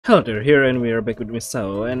Hello there, here and we are back with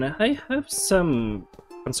Misao, and I have some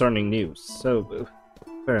concerning news. So,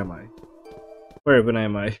 where am I? Where even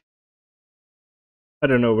am I? I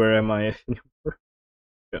don't know where am I anymore.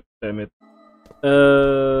 God damn it.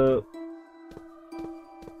 Uh,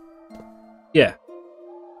 yeah.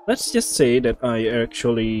 Let's just say that I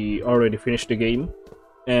actually already finished the game,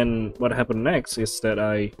 and what happened next is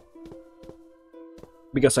that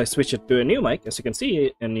because I switched it to a new mic, as you can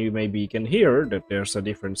see, and you maybe can hear that there's a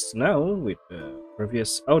difference now with the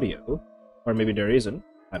previous audio, or maybe there isn't.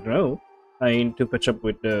 I don't know. I need to patch up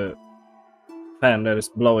with the fan that is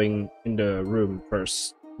blowing in the room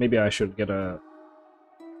first. Maybe I should get a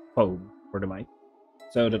foam for the mic,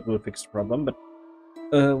 so that will fix the problem. But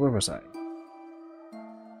where was I?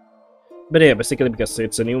 But yeah, basically because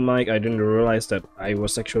it's a new mic, I didn't realize that I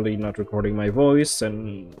was actually not recording my voice,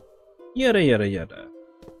 and yada yada yada.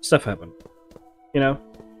 Stuff happened. You know,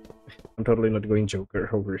 I'm totally not going Joker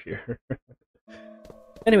over here.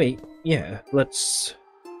 Anyway, yeah, let's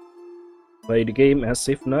play the game as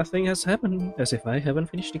if nothing has happened, as if I haven't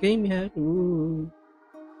finished the game yet. Ooh.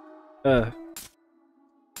 Uh,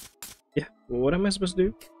 yeah, what am I supposed to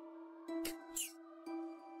do?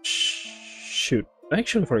 Shoot, I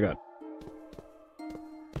actually forgot.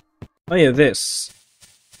 Oh yeah, this.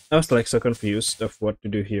 I was like so confused of what to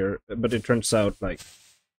do here, but it turns out like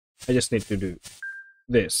I just need to do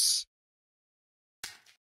this.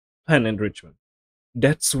 Plan enrichment.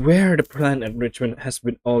 That's where the plan enrichment has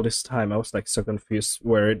been all this time. I was like so confused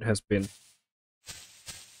where it has been.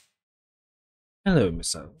 Hello,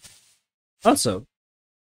 Misao. Also,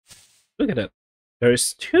 look at that. There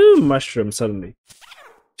is two mushrooms suddenly.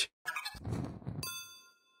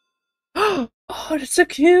 Oh, that's so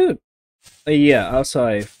cute! Yeah, also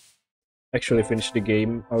I actually finished the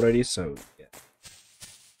game already, so yeah.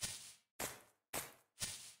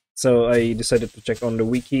 So I decided to check on the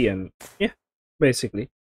wiki and yeah,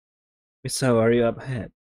 basically. Miss, how are you up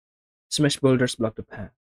ahead? Smash boulders block the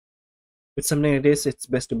path. With something like this, it's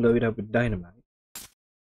best to blow it up with dynamite.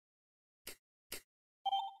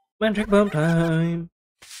 Magic bomb time!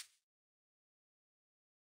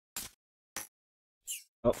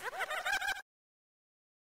 Oh,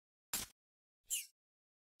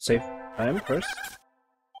 save time first.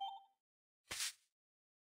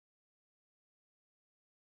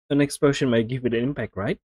 An explosion might give it an impact,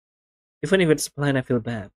 right? Even if it's a plan, I feel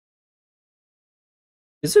bad.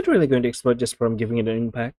 Is it really going to explode just from giving it an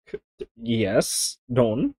impact? Yes.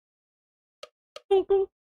 Don't. Boom, boom.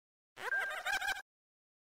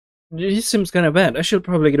 This seems kinda bad. I should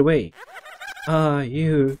probably get away.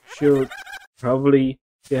 You should probably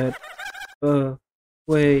get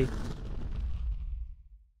away.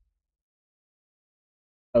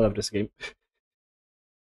 I love this game.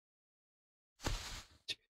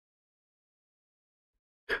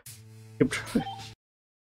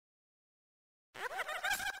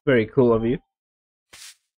 Very cool of you.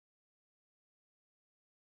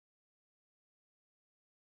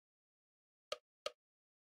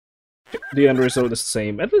 The end result is the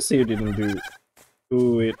same. At least you didn't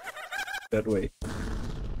do it that way.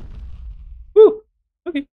 Woo!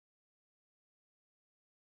 Okay.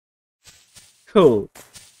 Cool.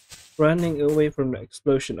 Running away from the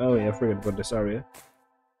explosion. Oh yeah, I forgot about this area.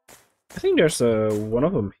 I think there's one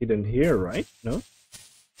of them hidden here, right? No?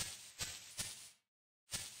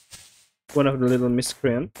 One of the little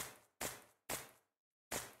miscreant.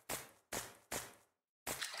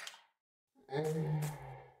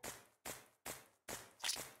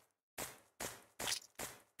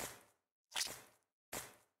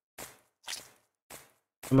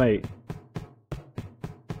 Am I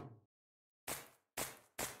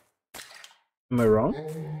wrong?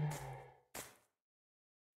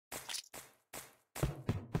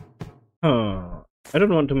 Huh. I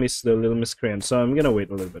don't want to miss the little miscreant, so I'm gonna wait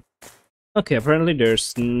a little bit. Okay, apparently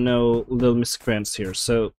there's no little miscreants here,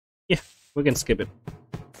 so yeah, we can skip it.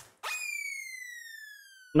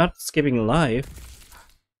 Not skipping live.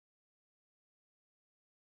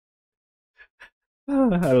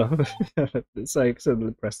 I love it. It's like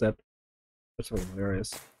suddenly press that. That's so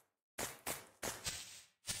hilarious.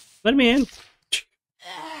 Let me in.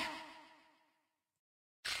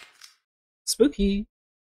 Spooky.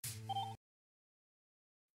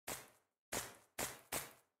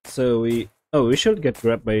 So we should get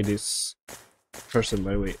grabbed by this person,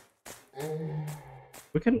 by the way.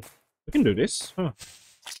 We can do this, huh?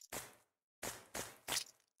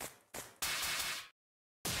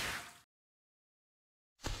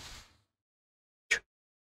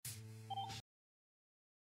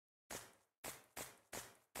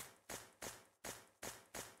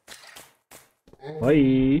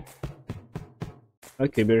 Bye.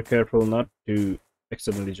 Okay, be careful not to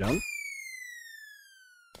accidentally jump.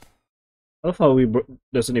 I love how we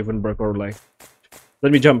doesn't even break our leg.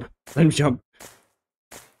 Let me jump. Let me jump.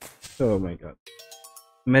 Oh my god.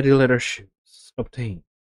 Metal leather shoes. Obtain.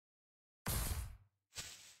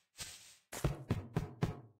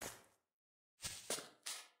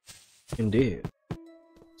 Indeed.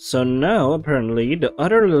 So now, apparently, the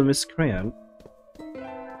other little miscreant...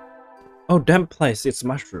 Oh, damn place, it's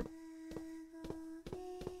mushroom.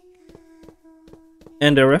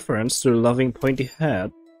 And the reference to the loving pointy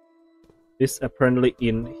head is apparently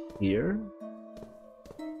in here?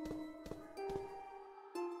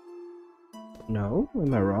 No?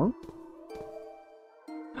 Am I wrong?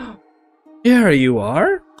 There you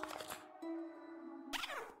are!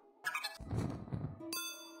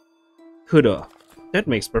 Kudo. That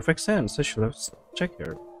makes perfect sense. I should have checked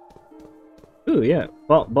here. Ooh, yeah.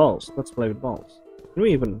 Balls. Let's play with balls. Can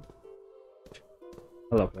we even...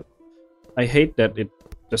 I love that. I hate that it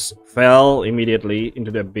just fell immediately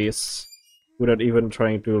into the abyss without even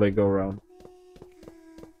trying to like go around.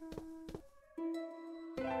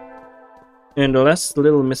 And the last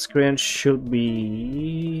little miscreant should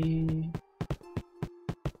be...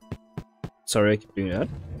 Sorry, I keep doing that.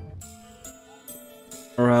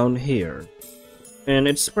 Around here. And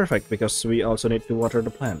it's perfect because we also need to water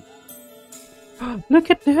the plant. Look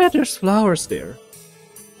at that, there's flowers there.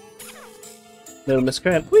 Little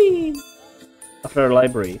miscreant, whee! After our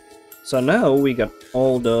library. So now we got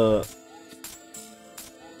all of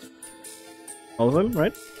them,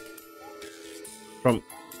 right?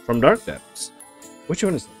 From Dark Depths. Which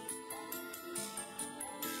one is that?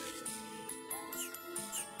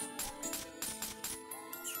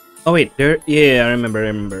 Oh wait, there. Yeah, I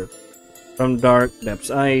remember. From Dark Depths.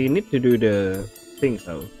 I need to do the thing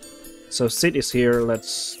though. So Sid is here.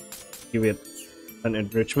 Let's give it an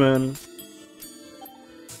enrichment.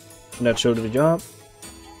 And that should do the job.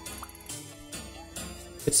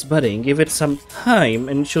 It's budding. Give it some time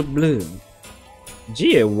and it should bloom.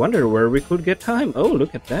 Gee, I wonder where we could get time. Oh,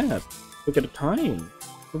 look at that. Look at the time.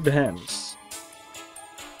 Move the hands.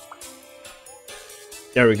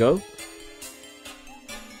 There we go.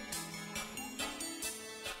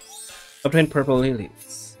 Obtain purple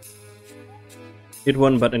lilies. It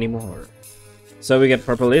won't bud anymore. So we get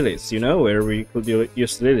purple lilies, you know, where we could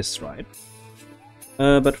use lilies, right?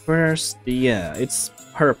 But first, yeah, it's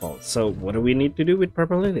purple. So what do we need to do with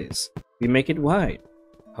purple lilies? We make it white.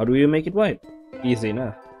 How do we make it white? Easy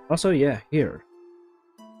enough. Also, yeah, here.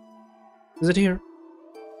 Is it here?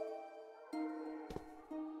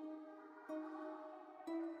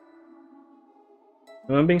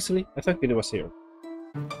 Am I being silly? I thought it was here.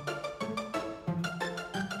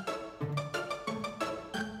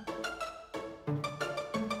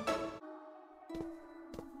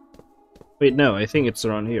 Wait, no, I think it's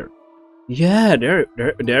around here. Yeah, there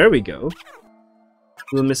we go.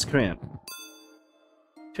 Little miscreant.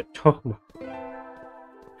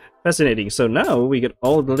 Fascinating. So now we get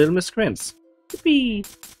all the little miscreants. Yippee!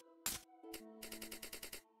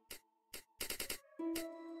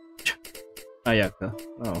 Ayaka.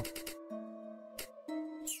 Oh.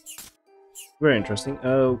 Very interesting.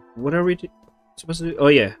 What are we supposed to do? Oh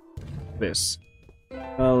yeah, this.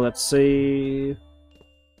 Let's see.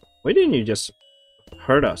 Why didn't you just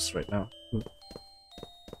hurt us right now?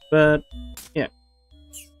 But yeah.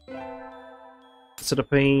 Instead of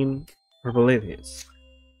pain, purple lilies.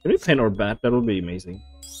 Can we paint our bat? That'll be amazing.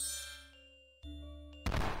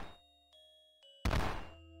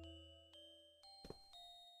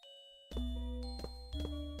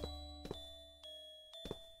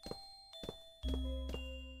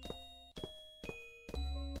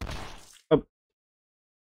 Oh.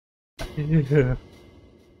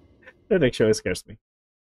 That actually scares me.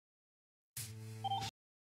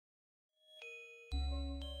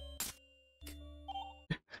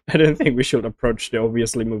 I don't think we should approach the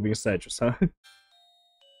obviously moving statues, huh?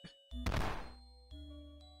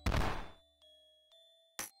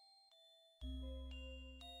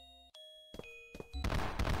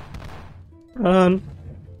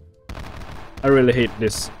 I really hate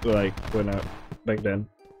this, like, when back then.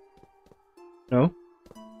 No?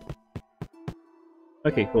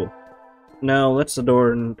 Okay, cool. Now let's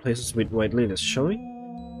adorn places with white lilies, shall we?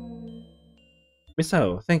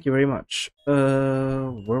 Misao, thank you very much.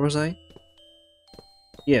 Where was I?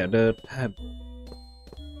 Yeah, the tab.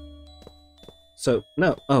 So,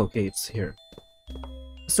 no. Oh, okay, it's here.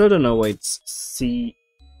 Still don't know why it's C,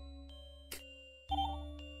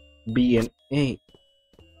 B, and A.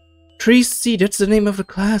 3C, that's the name of the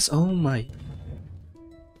class. Oh my.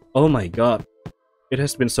 Oh my god. It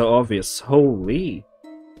has been so obvious. Holy.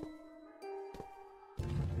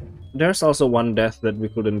 There's also one death that we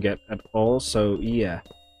couldn't get at all, so yeah.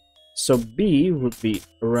 So B would be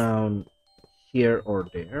around here or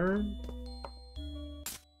there.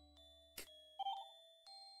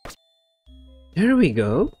 There we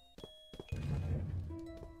go.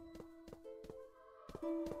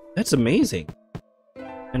 That's amazing.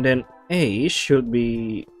 And then A should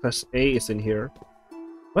be, because A is in here.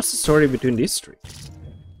 What's the story between these three?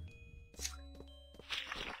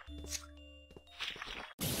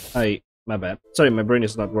 My bad. Sorry, my brain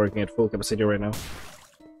is not working at full capacity right now.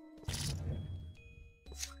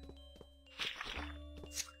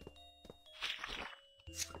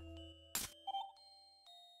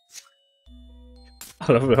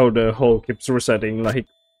 I love how the hole keeps resetting, like,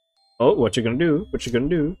 oh, what you gonna do? What you gonna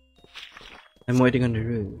do? I'm waiting on the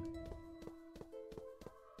roof.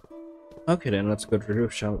 Okay then, let's go to the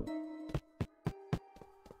roof, shall we?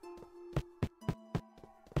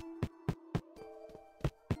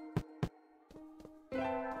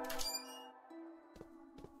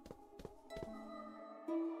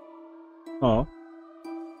 Oh.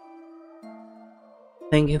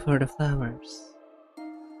 Thank you for the flowers.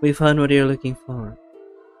 We found what you're looking for.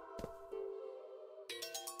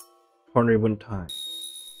 Horn ribbon tie.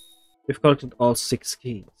 We've collected all 6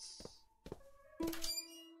 keys.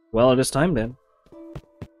 Well, it is time then.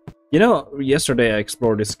 You know, yesterday I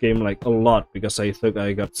explored this game like a lot because I thought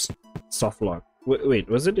I got soft lock. Wait,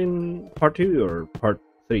 was it in part 2 or part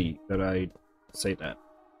 3 that I say that?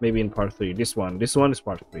 Maybe in part 3. This one is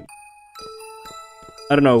part 3.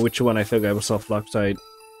 I don't know which one I think I was soft locked, so I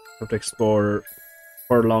have to explore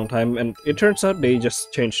for a long time, and it turns out they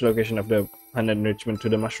just changed the location of the plant enrichment to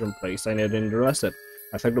the mushroom place. I didn't realize that.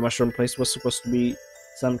 I thought the mushroom place was supposed to be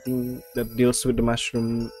something that deals with the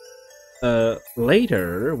mushroom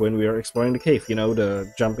later when we are exploring the cave, you know,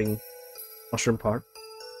 the jumping mushroom part.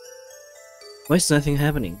 Why is nothing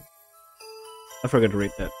happening? I forgot to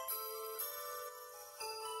read that.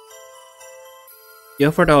 You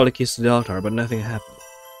offered all the keys to the altar, but nothing happened.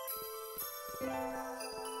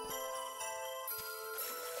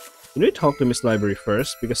 You need to talk to Miss Library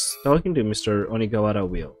first, because talking to Mr. Onigawara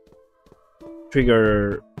will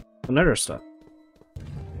trigger another stuff.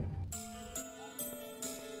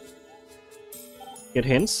 Get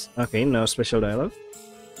hints? Okay, no special dialogue.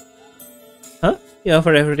 Huh? You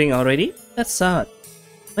offered everything already? That's odd.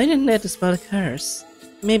 Why didn't let us spell a curse?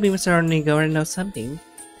 Maybe Mr. Onigawara knows something.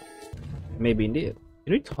 Maybe indeed.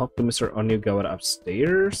 Can we talk to Mr. Onigawara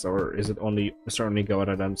upstairs, or is it only Mr.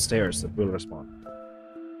 Onigawara downstairs that will respond?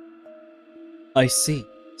 I see.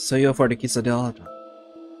 So you offer the keys to the altar.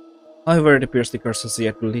 However, it appears the curse has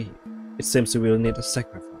yet to leave. It seems we will need a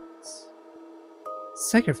sacrifice.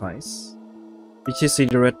 Sacrifice? Did you see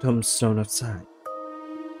the red tombstone outside?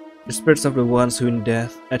 The spirits of the ones who in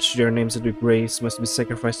death etched their names into graves must be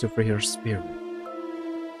sacrificed to free her spirit.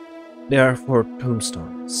 There are 4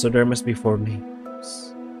 tombstones, so there must be 4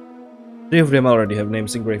 names. 3 of them already have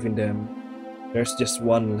names engraved in them. There's just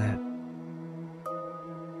 1 left.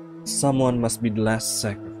 Someone must be the last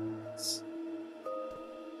sacrifice.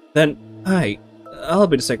 Then, I'll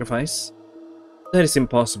be the sacrifice. That is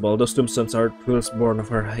impossible. Those tombstones are twins born of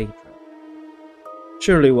her hatred.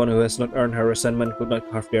 Surely one who has not earned her resentment could not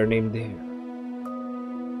carve their name there.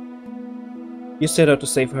 You set out to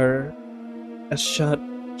save her. As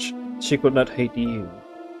such, she could not hate you.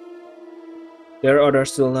 There are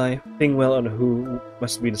others still alive. Think well on who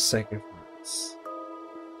must be the sacrifice.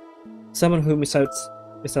 Someone who Misao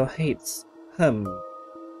hates. I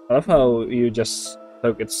love how you just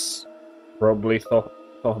thought it's probably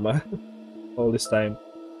Tohma all this time.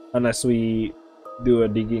 Unless we do a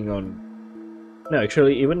digging on... No,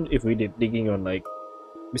 actually, even if we did digging on, like,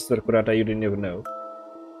 Mr. Kurata, you didn't even know.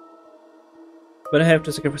 But I have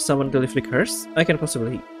to sacrifice someone to lift the curse? I can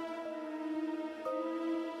possibly.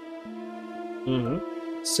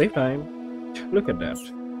 Save time. Look at that.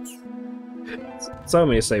 So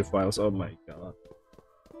many save files, oh my god.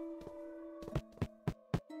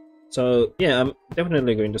 So, yeah, I'm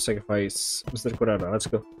definitely going to sacrifice Mr. Kurata. Let's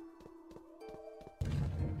go.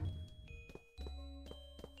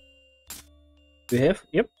 We have?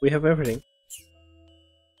 Yep, we have everything.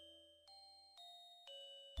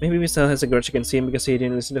 Maybe Misao has a grudge against him because he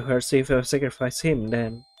didn't listen to her, so if I sacrifice him,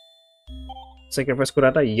 then... Sacrifice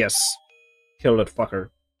Kurata? Yes! Kill that fucker.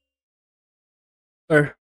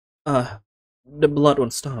 The blood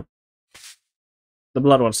won't stop. The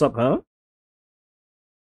blood won't stop, huh?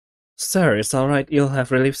 Sir, it's alright, you'll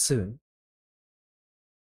have relief soon.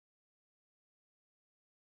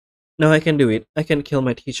 No, I can do it. I can kill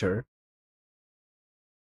my teacher.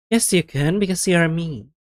 Yes, you can, because you are me.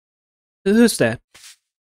 Who's that?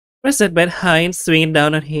 Press that bed high and swing it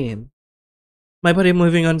down on him. My body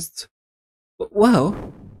moving on.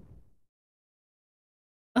 Wow.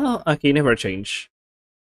 Oh, Aki never change.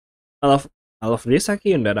 I love, I love this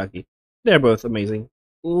Aki and that Aki. They're both amazing.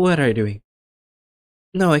 What are you doing?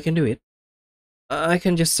 No, I can do it. I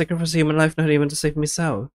can just sacrifice human life, not even to save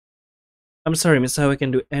Misao. I'm sorry, Misao, I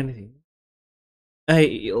can do anything.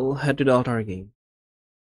 I'll head to the altar again.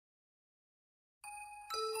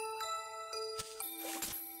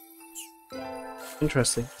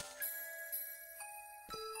 Interesting.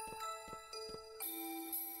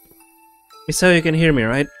 Misao, you can hear me,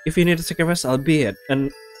 right? If you need to sacrifice, I'll be it,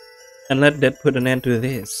 and let that put an end to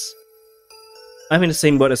this. I'm in the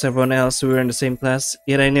same boat as everyone else. We were in the same class,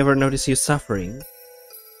 yet I never noticed you suffering.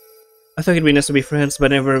 I thought it'd be nice to be friends,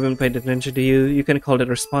 but I never even paid attention to you. You can call that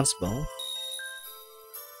responsible.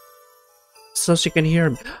 So she can hear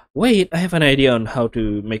me. Wait, I have an idea on how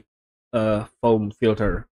to make a foam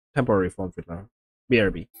filter, temporary foam filter.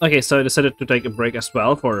 BRB. Okay, so I decided to take a break as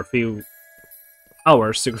well for a few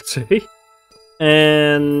hours, you could say.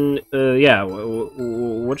 And yeah,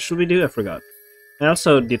 what should we do? I forgot. I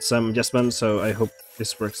also did some adjustments, so I hope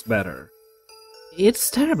this works better.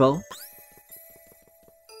 It's terrible.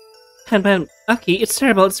 Hanban, Aki, it's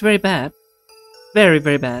terrible. It's very bad. Very,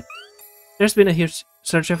 very bad. There's been a huge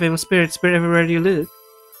surge of evil spirits everywhere you look.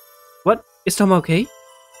 What? Is Tom okay?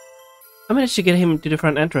 I managed to get him to the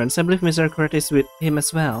front entrance. I believe Mr. Kurt is with him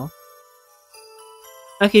as well.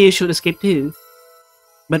 Aki, you should escape too.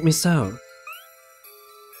 But Misao.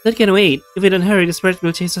 That can wait. If we don't hurry, the spirits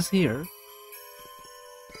will chase us here.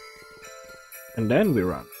 And then we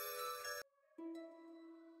run.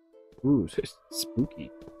 Ooh, it's spooky.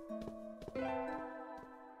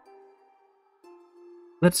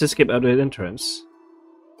 Let's escape out of the entrance.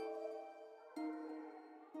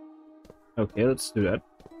 Okay, let's do that.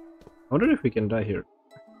 I wonder if we can die here.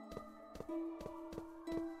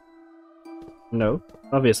 No,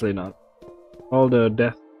 obviously not. All the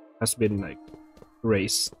death has been, like,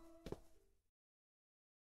 erased.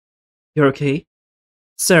 You're okay?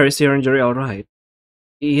 Sir, is your injury alright?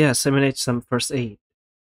 Yes, I managed some first aid.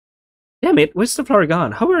 Damn it, where's the flower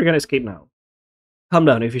gone? How are we gonna escape now? Calm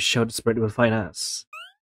down, if you shout, the spirit will find us.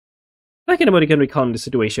 Like anybody can recall the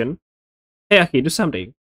situation. Hey Aki, do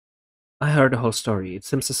something. I heard the whole story. It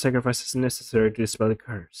seems a sacrifice is necessary to dispel the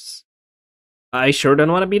curse. I sure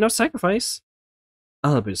don't want to be no sacrifice.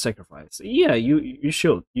 I'll be the sacrifice. Yeah, you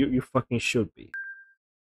should. You fucking should be.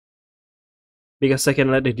 Because I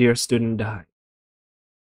can let the dear student die.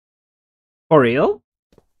 For real?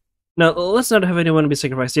 No, let's not have anyone be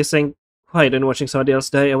sacrificed. Just saying quiet and watching somebody else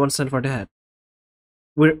die, I won't stand for that.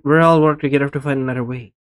 We're all work together to find another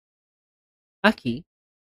way. Aki?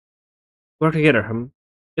 Work together,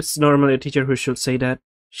 It's normally a teacher who should say that.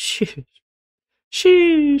 Sheesh.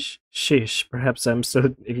 Sheesh. Sheesh. Perhaps I'm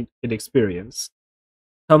so inexperienced.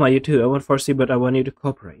 Toma, you too. I won't force you, but I want you to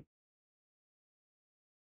cooperate.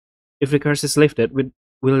 If the curse is lifted,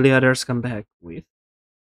 will the others come back with?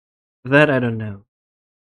 That I don't know.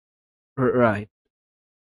 Right.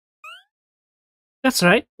 That's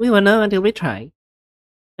right. We won't know until we try.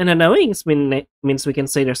 And not knowing means we can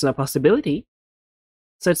say there's no possibility.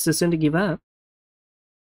 So it's too soon to give up.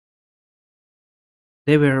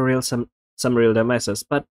 They were real some real dumbasses,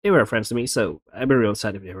 but they were friends to me, so I'd be real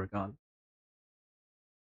sad if they were gone.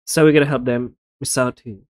 So we gotta help them miss out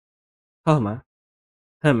too. Homa.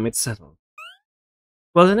 It's settled.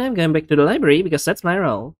 Well then I'm going back to the library because that's my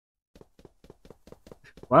role.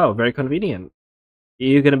 Wow, very convenient.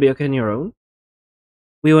 You gonna be okay on your own?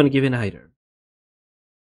 We won't give in either.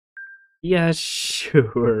 Yeah,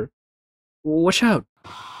 sure. Watch out!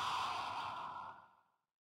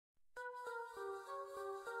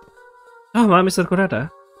 Oh, Mr. Kurata.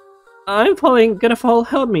 I'm falling, gonna fall,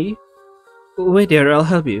 help me. Wait there, I'll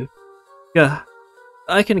help you. Yeah,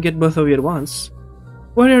 I can get both of you at once.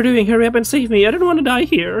 What are you doing? Hurry up and save me, I don't want to die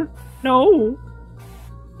here. No!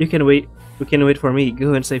 You can wait for me,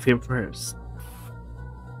 go and save him first.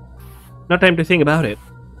 No time to think about it.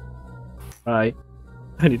 I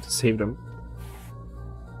need to save them.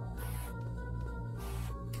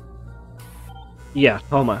 Yeah,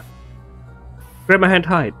 Toma. Grab my hand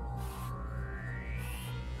tight.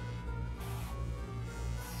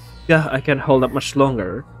 Yeah, I can't hold up much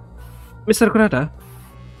longer. Mr. Kurata!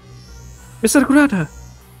 Mr. Kurata!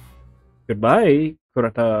 Goodbye,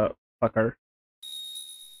 Kurata fucker.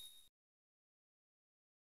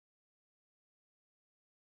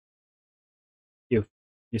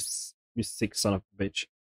 You sick son of a bitch.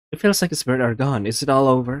 It feels like the spirit are gone. Is it all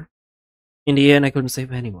over? In the end, I couldn't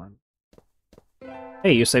save anyone.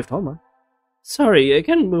 Hey, you saved Homa. Sorry, I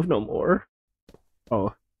can't move no more.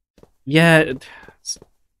 Oh, Yeah.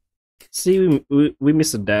 See, we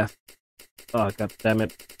missed a death. Oh god damn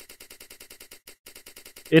it!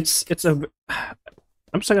 It's a.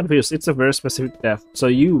 I'm so confused. It's a very specific death, so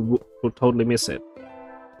you will totally miss it.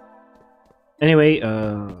 Anyway,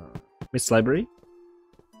 Miss Library,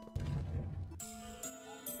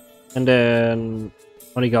 and then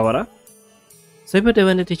Onigawara. So you put the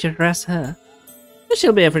when the teacher dress, huh? You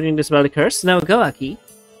shall be everything this valley curse. Now go, Aki.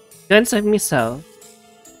 Go and save Misao.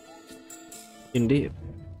 Indeed.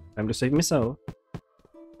 Time to save Misao.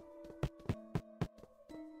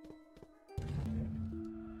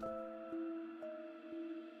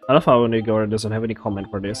 I love how Onigawara doesn't have any comment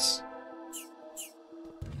for this.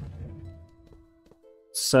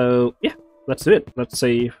 So, yeah, let's do it. Let's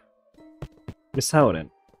save Misao then.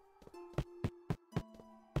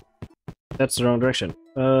 That's the wrong direction.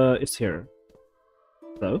 It's here.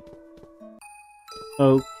 So?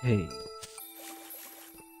 Okay.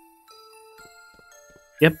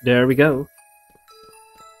 Yep, there we go.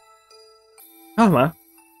 Alma,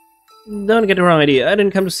 don't get the wrong idea. I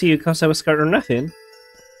didn't come to see you because I was scared or nothing.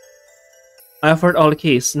 I offered all the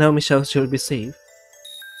keys. Now Michelle should be safe.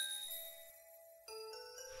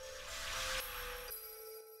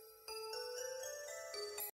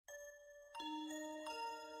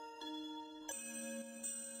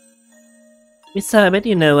 Misao, I bet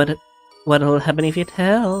you know what'll happen if you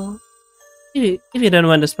tell. If you don't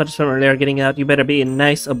want the spotters from earlier getting out, you better be a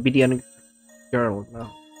nice, obedient girl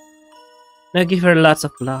now. Now give her lots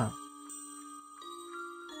of love.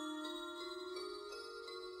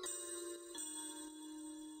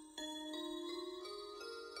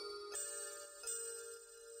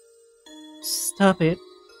 Stop it.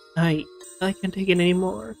 I can't take it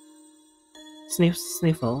anymore. Sniff,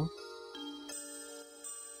 sniffle.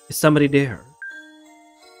 Is somebody there?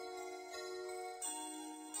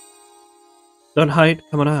 Don't hide,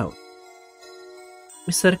 come on out.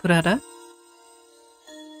 Mr. Kurata?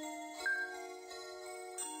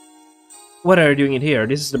 What are you doing in here?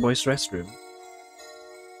 This is the boys' restroom.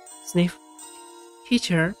 Sniff.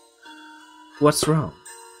 Teacher? What's wrong?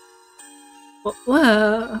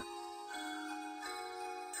 What?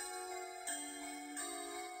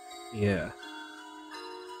 Yeah.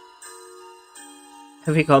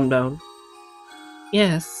 Have you calmed down?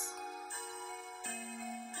 Yes.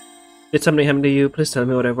 Did something happen to you? Please tell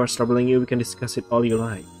me whatever's troubling you. We can discuss it all you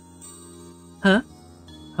like. Huh?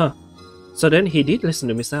 Huh. So then he did listen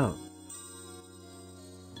to Misao.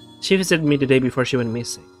 She visited me the day before she went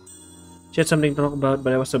missing. She had something to talk about,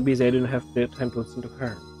 but I was so busy I didn't have the time to listen to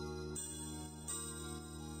her.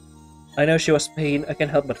 I know she was pain. I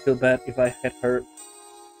can't help but feel bad if I had hurt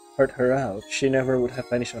her out. She never would have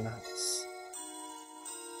vanished on us.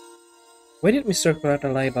 Why did Mr.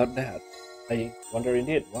 Kurata lie about that? I wonder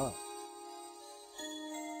indeed. Wow.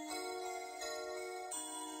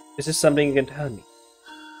 This is something you can tell me.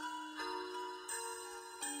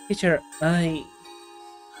 Teacher, I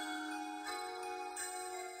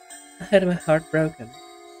had my heart broken.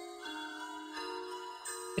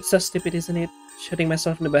 It's so stupid, isn't it? Shutting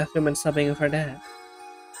myself in the bathroom and sobbing over that.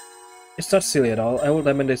 It's not silly at all. I will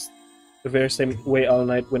lemon this the very same way all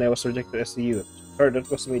night when I was rejected as a youth. Or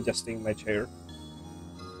that was me adjusting my chair.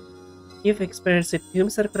 You've experienced it too,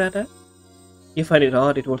 Mr. Kurata? You find it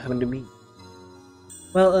odd it won't happen to me.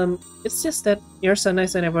 Well, it's just that you're so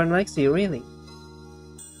nice and everyone likes you, really.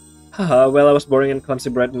 Haha, well, I was boring and clumsy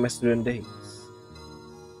brat in my student days.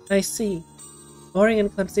 I see. Boring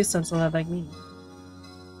and clumsy sounds a lot like me.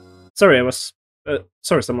 Sorry,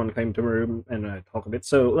 sorry, someone came to my room and I talked a bit,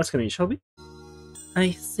 so let's continue, shall we?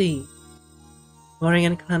 I see. Boring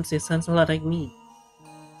and clumsy sounds a lot like me.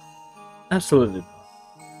 Absolutely.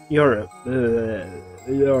 You're a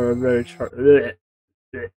very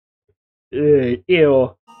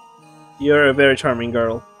ew. You're a very charming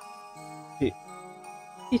girl.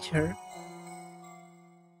 Teacher,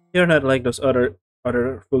 you're not like those other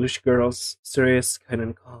foolish girls, serious, kind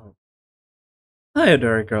and calm. I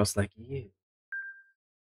adore girls like you.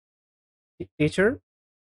 Teacher?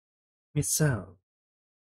 Misao.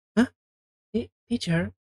 Huh?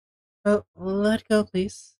 Teacher? Oh, let go,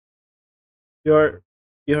 please. Your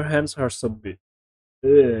your hands are so big.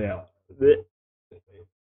 Your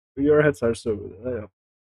hands are so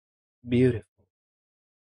beautiful.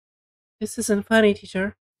 This isn't funny,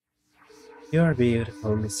 teacher. You're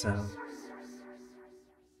beautiful, Misao.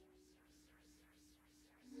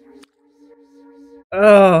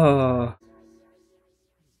 Oh,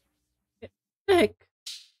 heck.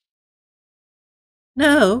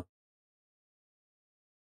 No.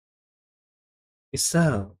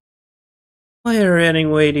 Misao, why are you running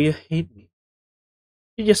away? Do you hate me?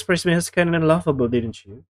 You just praised me as kind and lovable, didn't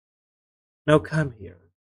you? Now come here.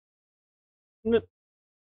 N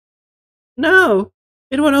no!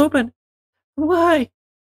 It won't open! Why?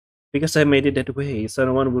 Because I made it that way, so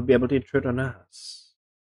no one would be able to intrude on us.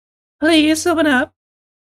 Please open up!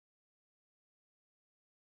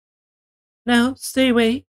 No, stay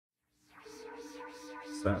away.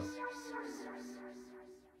 So.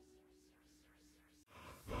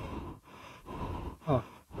 Oh,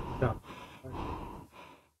 no.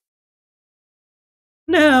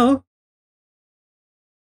 No!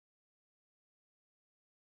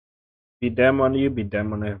 Be damned on you, be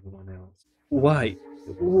damned on everyone else. Why?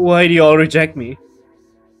 Why do you all reject me?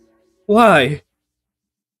 Why?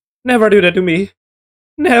 Never do that to me.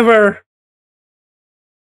 Never!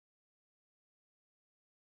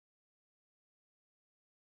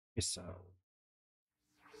 Misao.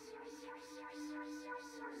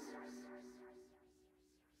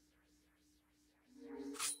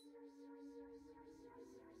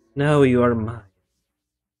 Now you are mine.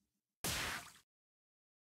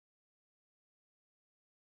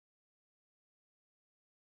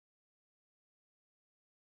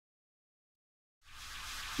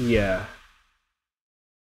 Yeah.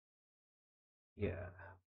 Yeah.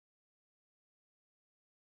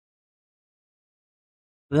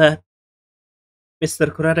 That Mr.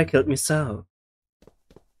 Kurata killed Misao.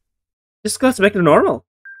 This goes back to normal.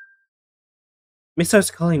 Misao's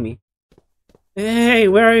calling me. Hey,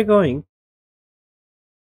 where are you going?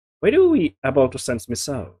 Why do we able to sense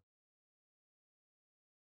Misao?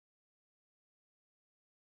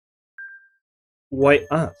 Why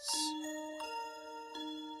us?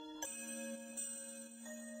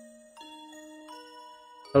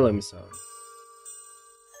 Hello, Misao.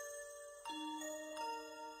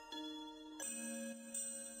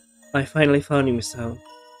 I finally found you, Misao.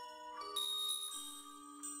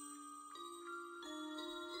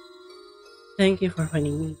 Thank you for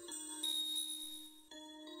finding me.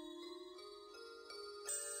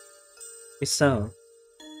 Misao.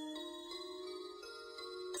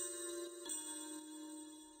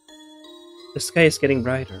 The sky is getting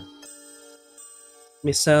brighter.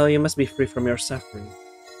 Misao, you must be free from your suffering.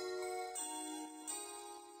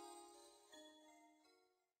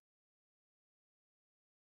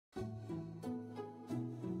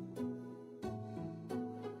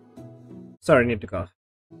 Sorry, I need to cough.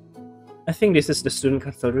 I think this is the student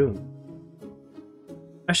council room.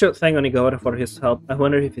 I should thank Onigawara for his help. I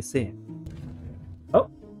wonder if he's in. Oh,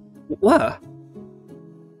 what?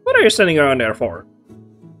 What are you standing around there for?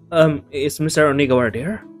 Is Mr. Onigawara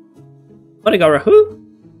there? Onigawara who?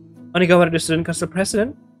 Onigawara, the student council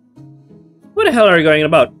president? What the hell are you going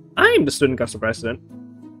about? I'm the student council president.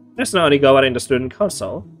 There's no Onigawara in the student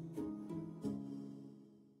council.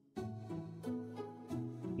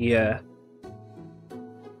 Yeah.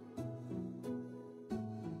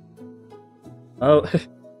 Oh,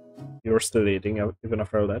 you're still eating even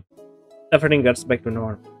after that. Everything gets back to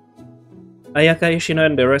normal. Ayaka, Yoshino,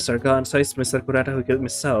 and the rest are gone, so it's Mr. Kurata who killed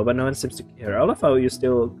Misao, but no one seems to care. I love how you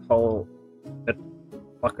still call that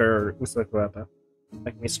fucker Mr. Kurata.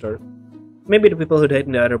 Like Mr. Maybe the people who died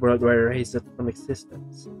in the other world were erased from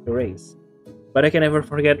existence. Erased. But I can never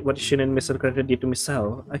forget what Yoshino and Mr. Kurata did to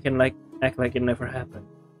Misao. I can act like it never happened.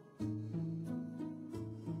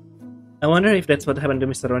 I wonder if that's what happened to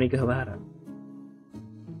Mr. Onigawara.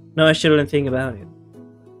 No, I shouldn't think about it.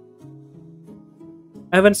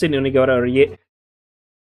 I haven't seen Onigawara yet.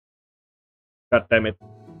 God damn it.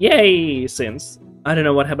 Yay! Since. I don't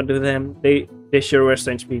know what happened to them. They sure were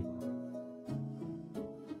strange people.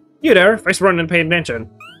 You there! Face run and pay attention.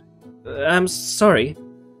 I'm sorry.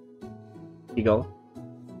 Eagle.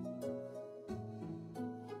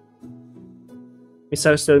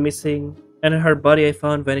 Misao is still missing, and her body I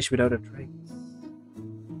found vanished without a trace.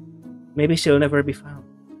 Maybe she'll never be found.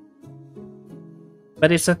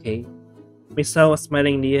 But it's okay. Misao was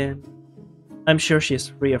smiling in the end. I'm sure she is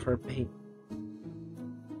free of her pain.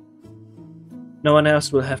 No one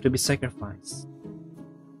else will have to be sacrificed.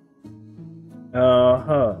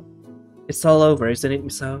 Uh-huh. It's all over, isn't it,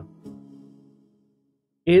 Misao?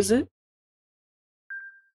 Is it?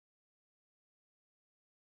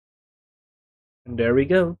 And there we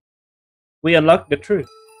go. We unlocked the truth.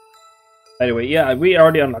 Anyway, yeah, we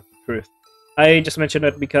already unlocked the truth. I just mentioned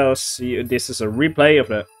that because this is a replay of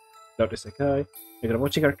the Dot Isekai.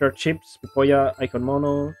 Mochi character Chips, Pipoya, Icon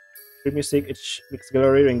Mono, Free Music, Mix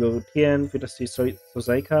Gallery, Ringo Tien, Fantasy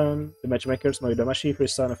Sozaikan, The Matchmakers, Moridamashi, Free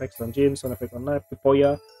Sound Effects on Jin, Sound Effect on Lab,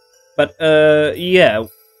 Pipoya. But yeah,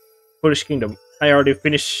 Foolish Kingdom. I already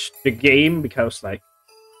finished the game because like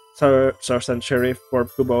Source and Sheriff for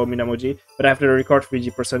Kubo Minamoji, but I have to record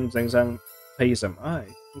 3G% Zhang Taism. Ah,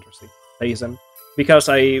 interesting. Taism. Because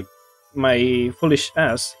I my foolish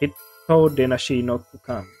ass hit Denashi no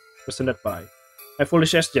Kukan. Wasn't that by? My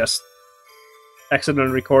foolish ass just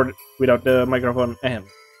accidentally recorded without the microphone and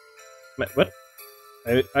what?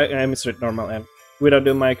 I misread normal and without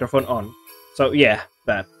the microphone on. So yeah,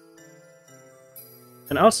 that.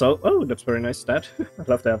 And also, oh, that's very nice. That I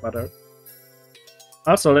love the avatar.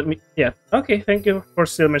 Also, let me. Yeah, okay. Thank you for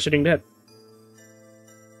still mentioning that.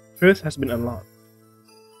 Truth has been unlocked.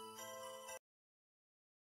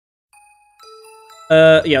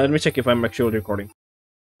 Yeah. Let me check if I'm actually recording.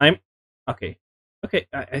 I'm okay. Okay,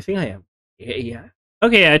 I think I am. Yeah, yeah.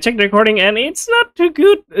 Okay, I checked the recording and it's not too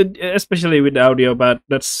good, especially with the audio, but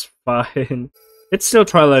that's fine. It's still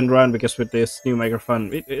trial and run because with this new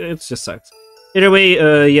microphone, it just sucks. Either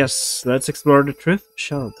way, yes, let's explore the truth,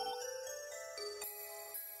 shall we?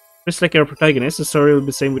 Just like your protagonist, the story will be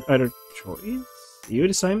the same with either choice. You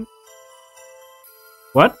decide.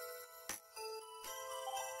 What?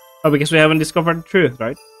 Oh, because we haven't discovered the truth,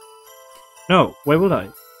 right? No, why would I?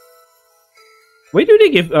 Why do they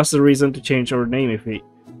give us a reason to change our name if we...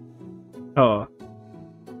 Oh.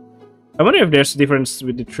 I wonder if there's a difference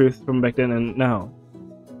with the truth from back then and now.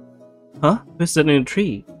 Huh? Who's that in a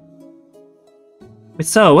tree?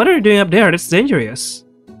 Misao, what are you doing up there? That's dangerous.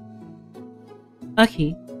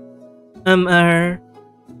 Aki. The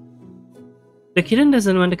kitten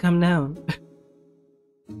doesn't want to come down.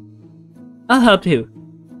 I'll help you.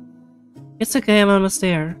 It's okay, I'm almost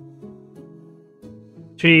there.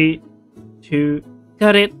 3, 2,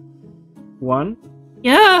 got it. 1.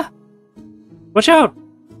 Yeah! Watch out!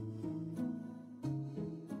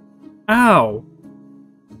 Ow!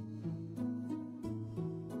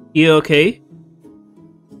 You okay?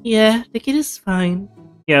 Yeah, the kid is fine.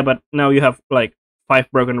 Yeah, but now you have like 5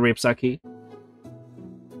 broken ribs, Aki.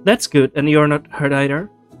 That's good, and you're not hurt either?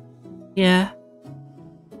 Yeah.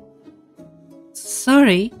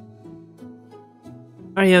 Sorry.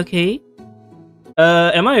 Are you okay?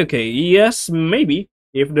 Am I okay? Yes, maybe.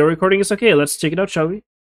 If the recording is okay, let's check it out, shall we?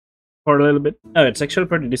 For a little bit. Oh, it's actually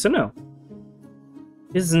pretty decent now.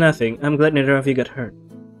 This is nothing. I'm glad neither of you got hurt.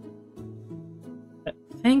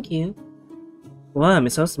 Thank you. Wow,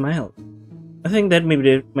 Misao smiled. I think that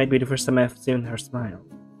might be the first time I've seen her smile.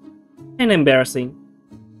 And embarrassing.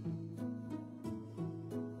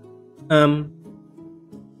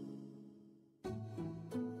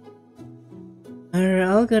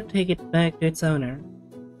 I'll go take it back to its owner.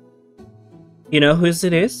 You know whose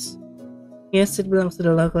it is? Yes, it belongs to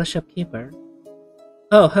the local shopkeeper.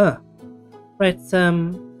 Oh, huh. Right,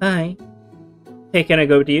 bye. Hey, can I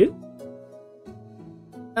go with you?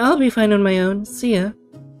 I'll be fine on my own. See ya.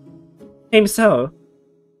 Hey, Misao.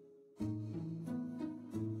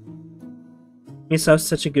 Misao's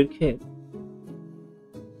such a good kid.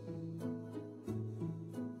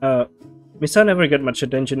 Misao never got much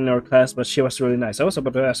attention in our class, but she was really nice. I was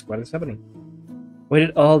about to ask what is happening. Why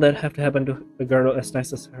did all that have to happen to a girl as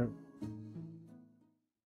nice as her?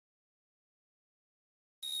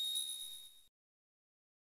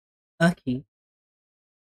 Aki.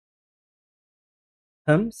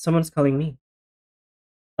 Someone's calling me.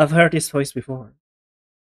 I've heard his voice before.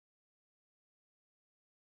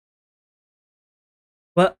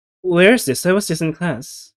 What? Where is this? I was just in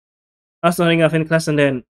class. I was nodding off in class and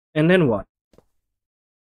then what?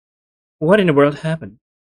 What in the world happened?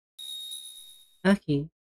 Aki.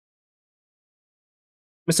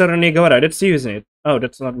 Misao Nigawara, that's you, isn't it? Oh,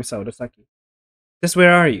 that's not Misao, that's Aki. Just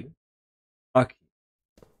where are you? Aki.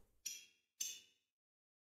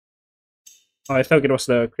 Oh, I thought it was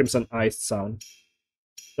the Crimson Ice sound.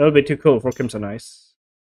 That would be too cool for Crimson Ice.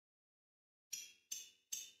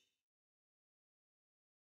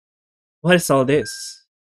 What is all this?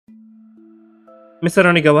 Mr.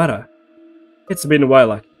 Onigawara, it's been a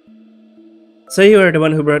while, Aki. So you are the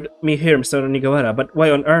one who brought me here, Mr. Onigawara, but why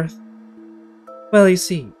on earth? Well, you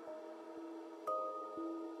see.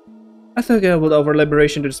 I thought I would offer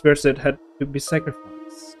liberation to the spirits that had to be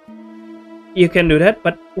sacrificed. You can do that,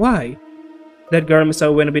 but why? That girl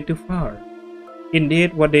Misao went a bit too far.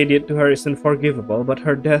 Indeed, what they did to her is unforgivable, but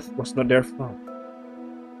her death was not their fault.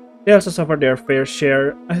 They also suffered their fair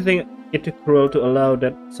share. I think it is cruel to allow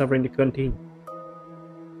that suffering to continue.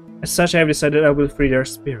 As such, I have decided I will free their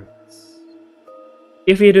spirits.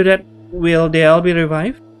 If you do that, will they all be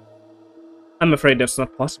revived? I'm afraid that's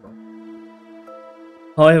not possible.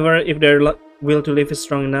 However, if their will to live is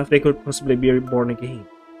strong enough, they could possibly be reborn again.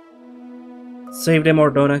 Save them or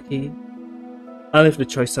don't, Aki. I'll leave the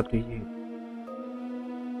choice up to you.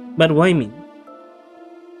 But why me?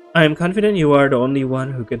 I am confident you are the only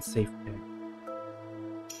one who can save them.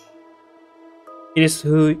 It is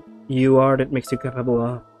who you are that makes you capable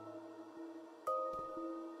of.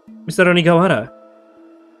 Mr. Onigawara.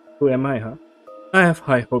 Who am I, huh? I have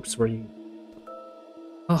high hopes for you.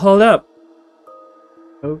 Oh, hold up.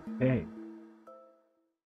 Okay.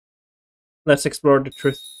 Let's explore the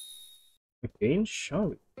truth again, shall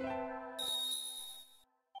we?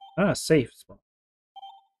 Ah, safe spot.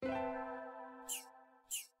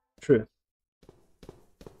 Truth.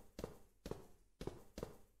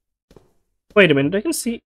 Wait a minute, I can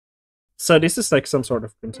see. So this is like some sort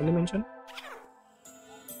of crimson dimension?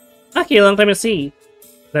 Aki, long time no see.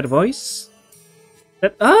 That voice?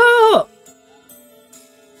 That. Oh!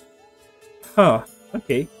 Huh,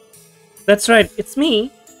 okay. That's right, it's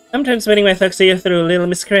me. I'm transmitting my thoughts to you through Little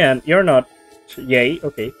Miscreant. You're not. Yay,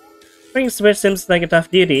 okay. Bringing spirit seems like a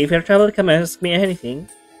tough duty. If you're trouble, come ask me anything.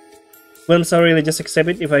 Will Misao really just accept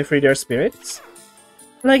it if I free their spirits?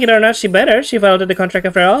 Like it or not, she better. She violated the contract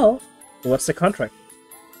after all. What's the contract?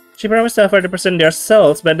 She promised to offer the president their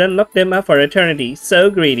souls, but then locked them up for eternity. So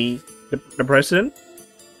greedy. The president?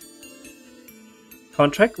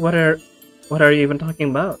 Contract? What are you even talking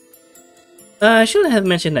about? I shouldn't have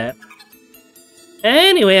mentioned that.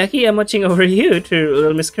 Anyway, Aki, I'm watching over you to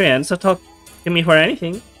Little Miscreant, so talk to me for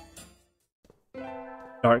anything.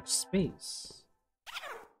 Dark space.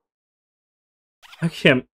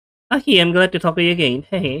 Aki, I'm glad to talk to you again.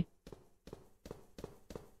 Hey.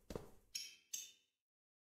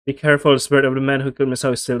 Be careful, the spirit of the man who killed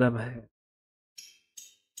Misao is still up ahead.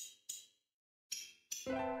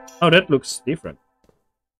 Oh, that looks different.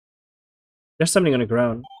 There's something on the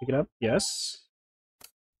ground. Pick it up. Yes.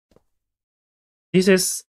 This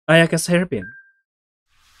is Ayaka's hairpin.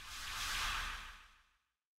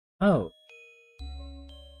 Oh.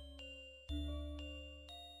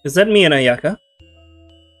 Is that me and Ayaka?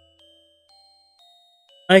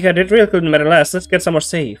 Ayaka, that real couldn't matter less. Let's get somewhere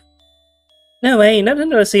safe. No way, not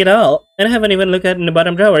under the sea at all. And I haven't even looked at in the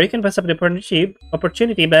bottom drawer. You can pass up the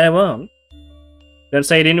opportunity, but I won't. Don't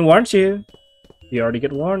say I didn't warn you. You already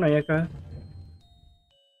get warned, Ayaka.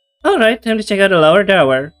 Alright, time to check out the lower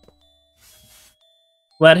drawer.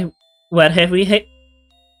 What do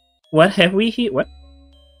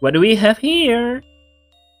we have here?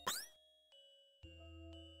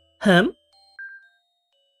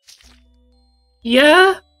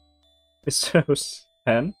 Yeah? Misao's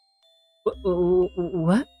hand?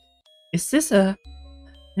 What? Is this a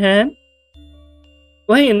hand?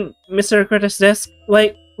 Why in Mr. Carter's desk?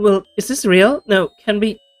 Why, well, is this real? No, can't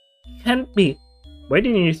be. Why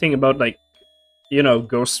didn't you think about, like, you know,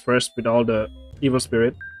 ghosts first with all the evil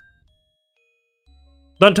spirit?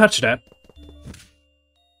 Don't touch that!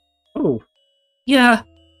 Oh. Yeah.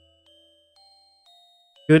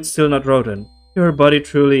 Good, still not rotten. Your body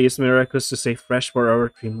truly is miraculous to stay fresh for over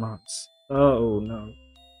 3 months. Oh no.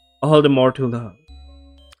 All the more to love.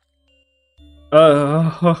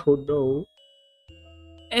 Oh no.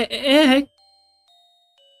 Egg?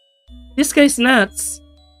 This guy's nuts.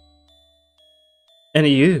 And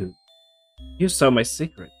you saw my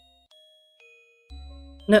secret.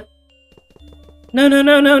 No.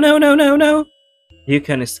 No. You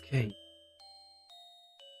can escape.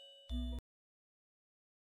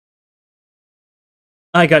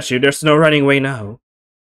 I got you, there's no running away now.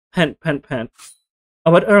 Pant.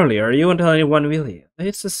 About earlier, you won't tell anyone, will you?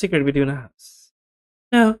 It's a secret between us.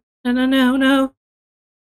 No.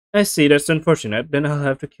 I see, that's unfortunate, then I'll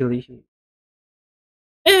have to kill you.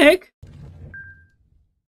 Egg!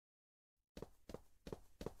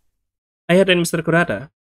 Ayaka and Mr. Kurata.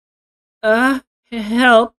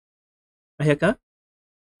 Help! Ayaka?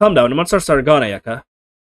 Calm down, the monsters are gone, Ayaka.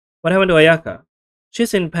 What happened to Ayaka?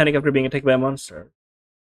 She's in panic after being attacked by a monster.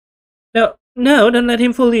 No, don't let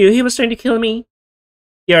him fool you. He was trying to kill me.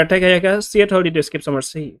 Here, take Ayaka. See, I told you to escape somewhere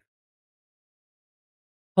safe.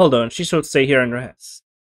 Hold on, she should stay here and rest.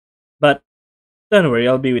 But, don't worry,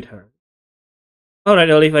 I'll be with her.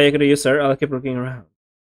 Alright, I'll leave Ayaka to you, sir. I'll keep looking around.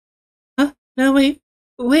 Huh? No, wait,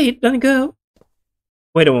 don't go.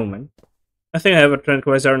 Wait a moment. I think I have a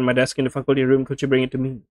tranquilizer on my desk in the faculty room. Could you bring it to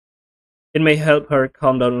me? It may help her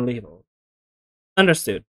calm down a little.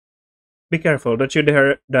 Understood. Be careful, don't you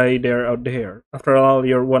dare die there out there. After all,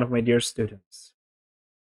 you're one of my dear students.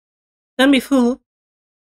 Don't be fooled.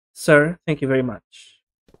 Sir, thank you very much.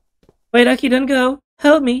 Wait, Aki, don't go.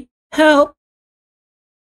 Help me. Help!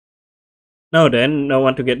 No then, no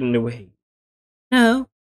one to get in the way. No.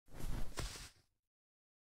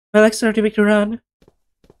 My legs start to make to run.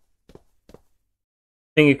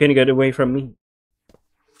 Think you can get away from me.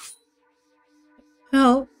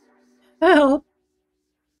 Help!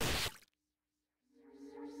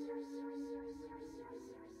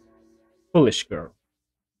 Foolish girl.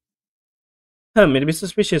 It'd be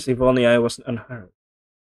suspicious if only I was unhurt.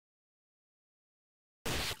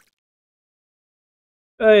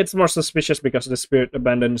 It's more suspicious because the spirit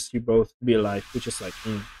abandons you both to be alive, which is like,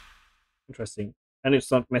 interesting. And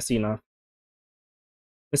it's not messy enough.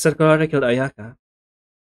 Mr. Kurata killed Ayaka.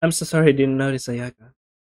 I'm so sorry I didn't notice Ayaka.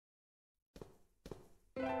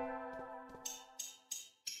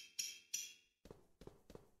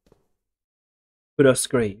 Kudo's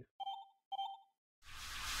grave.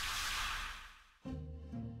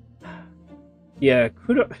 Yeah,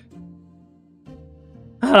 Kudo.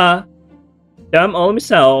 Haha. Damn all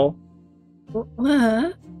Misao.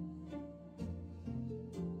 What?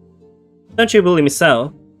 Don't you bully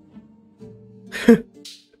Misao.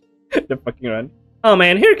 The fucking run. Oh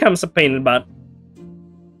man, here comes a pain in the butt.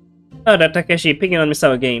 Oh, that Takeshi picking on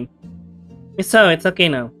Misao again. Misao, it's okay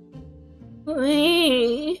now.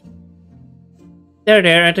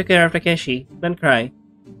 There, I took care of Takeshi. Don't cry.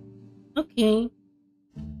 Okay.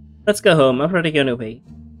 Let's go home. I've already gone away.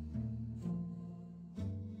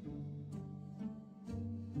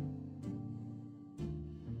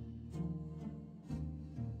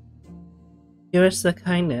 You were so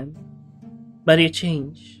kind then, but you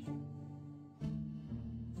changed.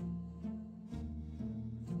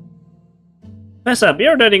 Mess up,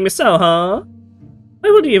 you're dating Misao, huh? Why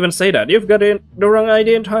would you even say that? You've got the wrong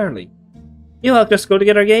idea entirely. You walk to school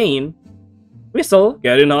together again. Whistle,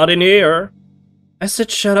 getting hot in here. I said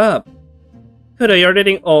shut up. Kudo, you're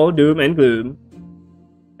dating all doom and gloom.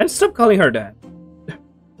 And stop calling her that.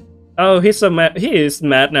 Oh, he's so mad. He is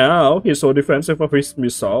mad now. He's so defensive of his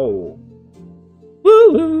Misao.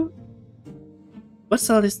 Woo! What's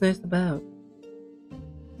all this noise about?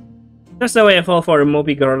 There's no way I fall for a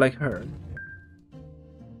mopey girl like her.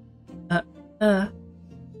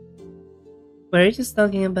 What are you just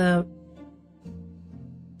talking about?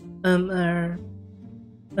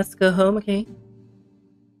 Let's go home, okay?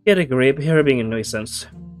 Get a grip, you're being a nuisance.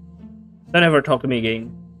 Don't ever talk to me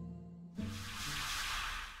again.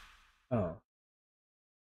 Oh.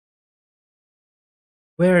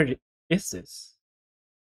 Where is this?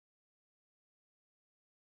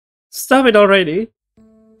 Stop it already!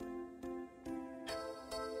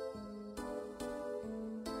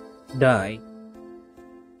 Die.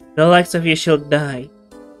 The likes of you shall die.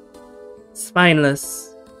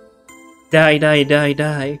 Spineless. Die, die, die,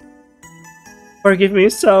 die. Forgive me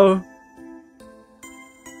so.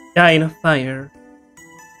 Die in a fire.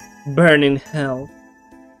 Burn in hell.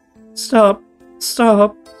 Stop.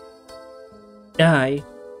 Stop. Die.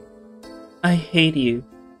 I hate you.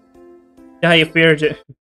 Die a virgin.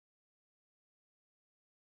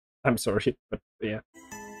 I'm sorry, but yeah.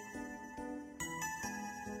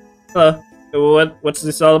 Hello. What's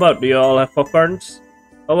this all about? Do you all have popcorns?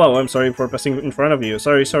 Oh wow, I'm sorry for passing in front of you.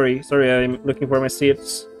 Sorry, I'm looking for my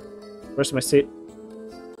seats. Where's my seat?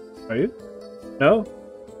 Are you? No?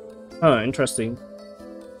 Oh, interesting.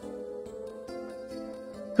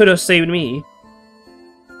 Kudo saved me.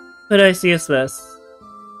 Kudo is useless.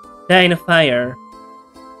 Die in a fire.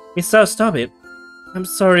 Misao, stop it. I'm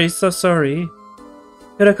sorry, so sorry.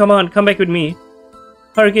 Kudo, come on, come back with me.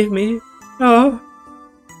 Forgive me. Oh.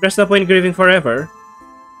 There's no point grieving forever.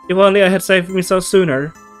 If only I had saved Misao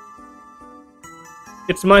sooner.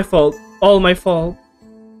 It's my fault. All my fault.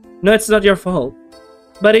 No, it's not your fault.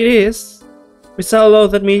 But it is. Misao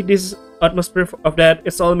loathed me. This atmosphere of that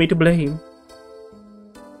is all me to blame.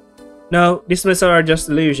 No, these Misao are just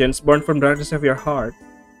illusions born from darkness of your heart.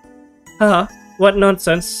 Haha, what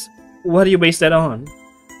nonsense. What do you base that on?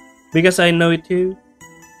 Because I know it too.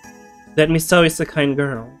 That Misao is a kind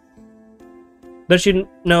girl. Don't you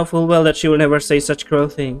know full well that she will never say such cruel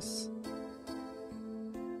things?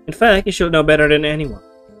 In fact, you should know better than anyone.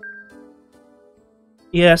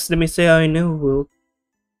 Yes, the Misao I knew will.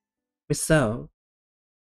 Misao.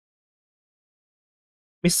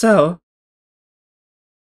 Misao?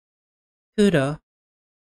 Kudo?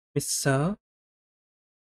 Misao?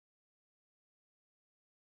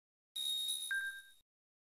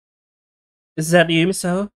 Is that you,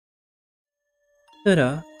 Misao?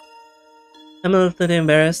 Kudo? I'm a little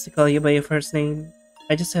embarrassed to call you by your first name.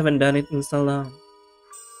 I just haven't done it in so long.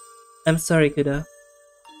 I'm sorry, Kudo.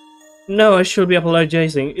 No, I should be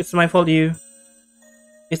apologizing. It's my fault you...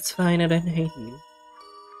 It's fine, I don't hate you.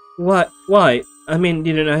 What? Why? I mean,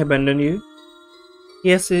 didn't I abandon you?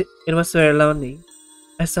 Yes, it was very lonely.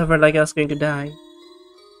 I suffered like I was going to die.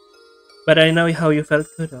 But I know how you felt,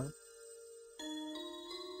 Kudo.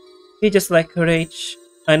 You just lack courage.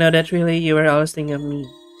 I know that really you were always thinking of me.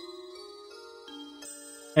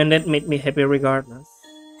 And that made me happy regardless.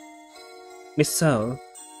 Misao.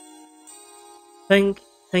 Thank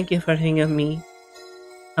you for thinking of me.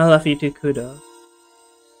 I love you too, Kudo.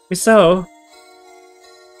 Misao!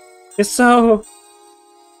 Misao!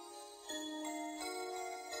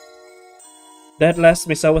 That last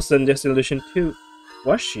Misao was then just illusion too.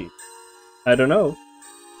 Was she? I don't know.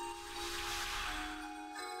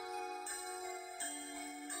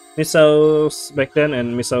 Misao's back then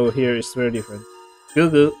and Misao here is very different.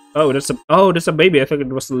 Goo. That's a baby. I thought it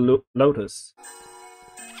was a lotus.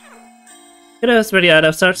 It was pretty out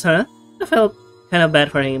of sorts, huh? I felt kind of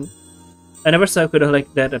bad for him. I never saw Kudo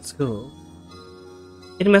like that at school.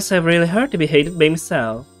 It must have really hurt to be hated by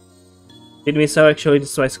Misao. Did Misao actually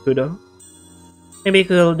despise Kudo? Maybe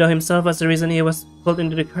Kudo himself was the reason he was pulled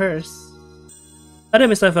into the curse. I thought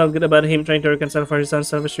Misao felt good about him trying to reconcile for his own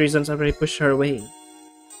selfish reasons after he pushed her away.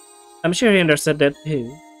 I'm sure he understood that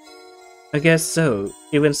too. I guess so.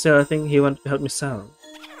 Even still, I think he wanted to help Misao.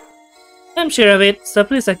 I'm sure of it. So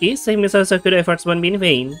please, Saki, save Misao so Kudo efforts won't be in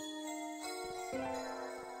vain.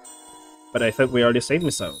 But I thought we already saved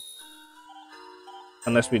Misao.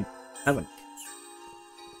 Unless we haven't.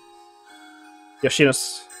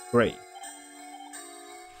 Yoshino's gray.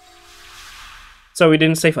 So we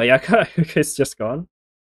didn't save Ayaka? It's just gone.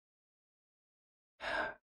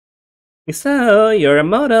 Misao, you're a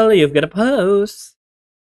model, you've got a pose.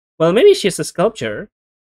 Well, maybe she's a sculpture.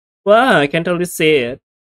 Wow, I can totally see it.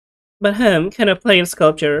 But kind of plain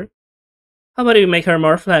sculpture. How about you make her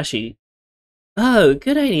more flashy? Oh,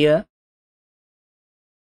 good idea.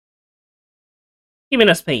 Give me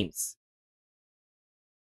those paints.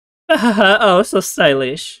 Hahaha, oh, so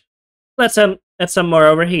stylish. Let's add some more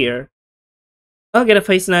over here. I'll get a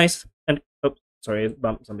face nice and sorry, I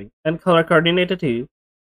bumped something. And color coordinated too.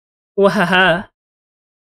 Wahaha.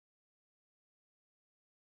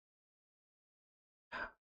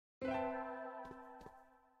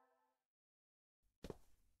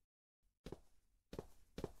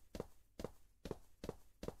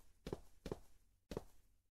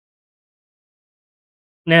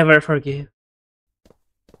 Never forgive.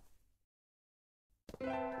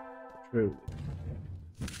 True.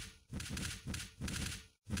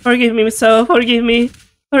 Forgive me, Misao. Forgive me.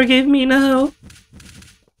 Forgive me now.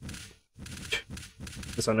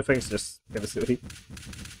 The sound effects just kind of silly.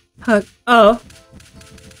 Hug. Oh.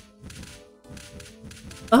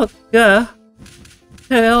 Oh, God.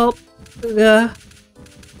 Help. God.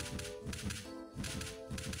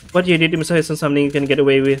 What you did to Misao isn't something you can get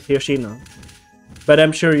away with, Yoshino. But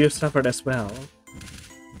I'm sure you suffered as well.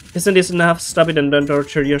 Isn't this enough? Stop it and don't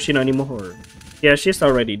torture Yoshino anymore. Yeah, she's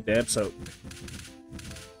already dead, so...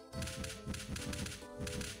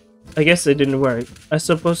 I guess it didn't work. I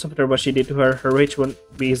suppose after what she did to her, her rage won't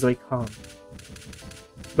be easily calmed.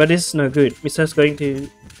 But this is no good. Misao's going to...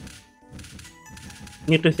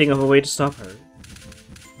 need to think of a way to stop her.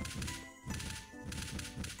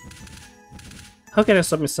 How can I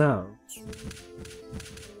stop Misao?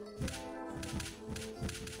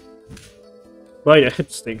 Why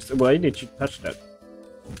that stinks? Why did you touch that?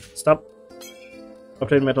 Stop.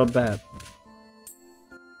 Obtain metal bat.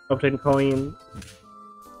 Obtain coin.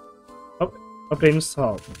 Obtain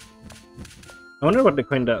salt. I wonder what the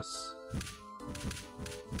coin does.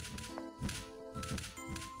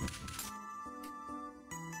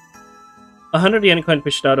 A 100 yen coin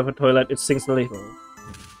fished out of a toilet, it stings a little.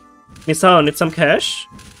 Misao, need some cash?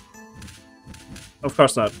 Of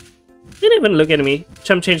course not. Didn't even look at me.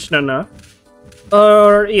 Chum changed enough.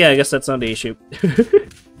 Or, yeah, I guess that's not the issue.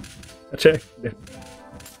 Check.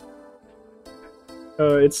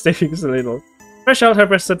 Oh, it stings a little. Fresh out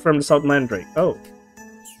harvested from the salt mandrake. Oh.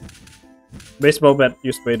 Baseball bat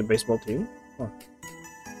used by the baseball team? Oh.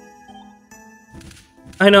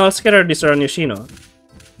 I know, I'll scatter this around Yoshino.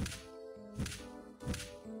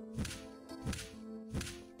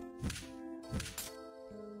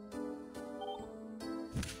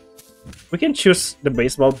 We can choose the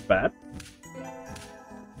baseball bat.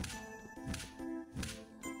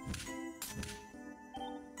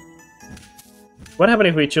 What happened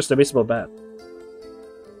if we choose the baseball bat?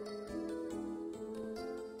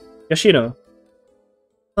 Yoshino.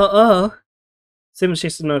 Oh. Seems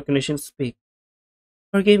she's in no condition to speak.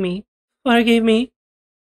 Forgive me. Forgive me.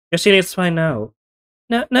 Yoshino is fine now.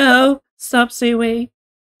 No. Stop, stay away.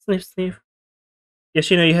 Sniff, sniff.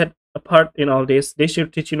 Yoshino, you had a part in all this. They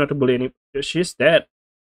should teach you not to bully anyone. She's dead.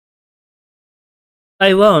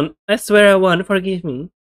 I won't. I swear I won't. Forgive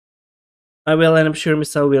me. I will, and I'm sure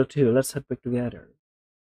Misao will too. Let's head back together.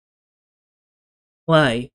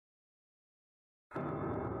 Why?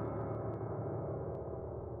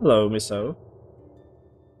 Hello, Misao.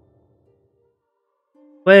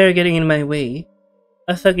 Why are you getting in my way?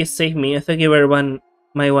 I thought you saved me. I thought you were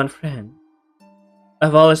my one friend.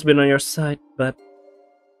 I've always been on your side, but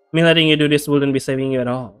me letting you do this wouldn't be saving you at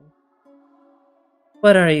all.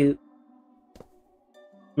 What are you?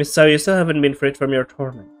 Misao, you still haven't been freed from your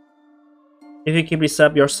torment. If you keep this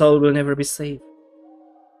up, your soul will never be safe.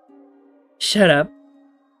 Shut up.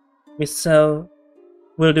 Misao,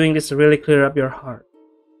 will doing this really clear up your heart?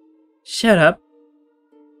 Shut up.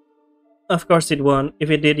 Of course it won't. If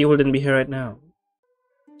it did, you wouldn't be here right now.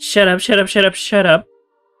 Shut up, shut up, shut up, shut up.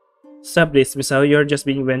 Stop this, Misao. You're just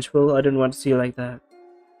being vengeful. I don't want to see you like that.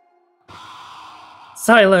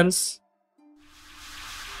 Silence!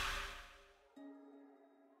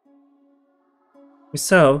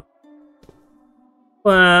 Misao.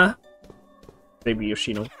 Baby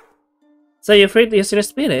Yoshino. So you're afraid Yoshino's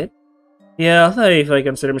spirit? Yeah, although if I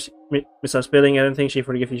consider Misao spilling, I don't think she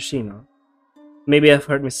forgive Yoshino. Maybe I've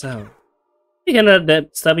hurt Misao. You cannot let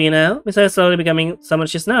that stop you now. Misao is slowly becoming someone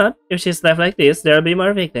she's not. If she's left like this, there'll be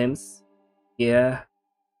more victims. Yeah.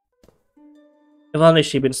 If only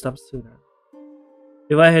she'd been stopped sooner.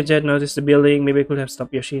 If I had just noticed the building, maybe I could have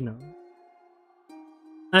stopped Yoshino.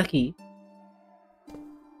 Aki.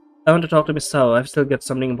 I want to talk to Misao. I've still got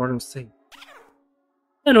something important to say.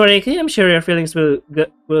 Don't worry, Aki. I'm sure your feelings will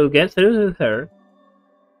get through to her.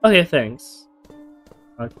 Okay, thanks.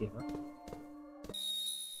 Okay.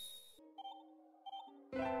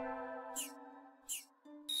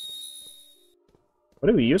 What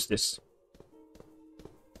do we use this?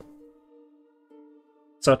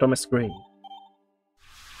 Sao Thomas Grave.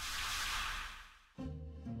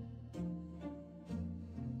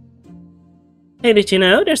 Hey, did you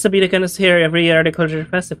know there's a beauty contest here every year at the Culture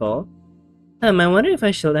Festival? I wonder if I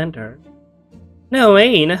should enter. No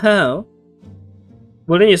way, no how?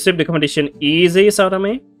 Wouldn't you sweep the competition easy,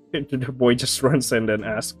 Saotome? The boy just runs in and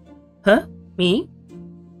asks. Huh? Me?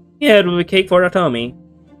 Yeah, it will be cake for Atomi.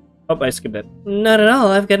 Oh, I skipped it. Not at all,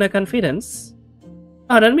 I've got no confidence.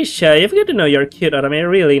 Oh, don't be shy, you've got to know you're cute, Atomi,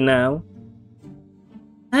 really now.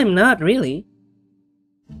 I'm not, really.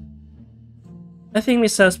 I think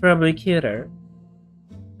Misao's probably cuter.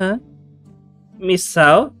 Huh?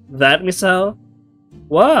 Misao? That Misao?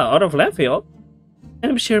 Wow, out of left field.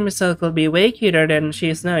 I'm sure Misao could be way cuter than she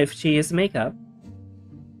is now if she uses makeup.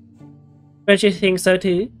 Don't you think so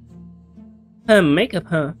too? Makeup,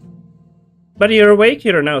 huh? But you're way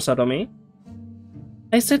cuter now, Saotome.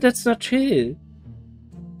 I said that's not true.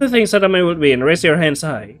 Who thinks Saotome would win? Raise your hands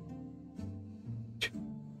high.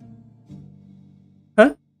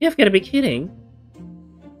 Huh? You've got to be kidding.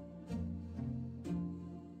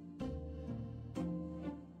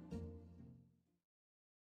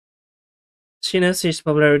 She knows she's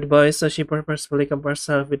popular with boys, so she purposefully compares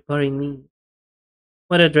herself with boring me.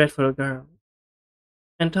 What a dreadful girl.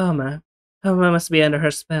 And Toma must be under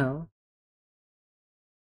her spell.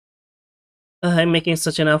 I'm making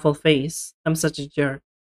such an awful face. I'm such a jerk.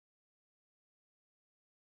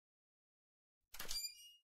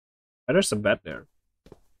 Oh, there's a bed there.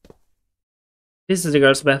 This is the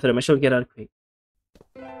girl's bathroom. I should get out quick.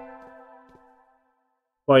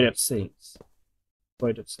 Boy, that stinks.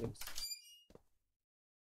 Boy, that stinks.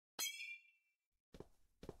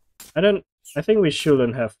 I think we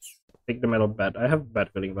shouldn't have take the metal bed. I have a bad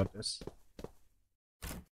feeling about this.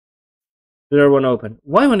 The door won't open.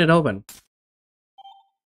 Why won't it open?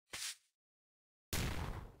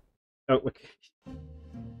 Oh, okay.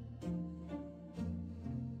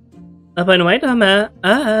 Open wide, Toma.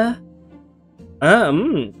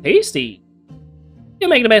 Tasty. You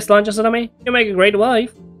make the best lunches, Tommy. You make a great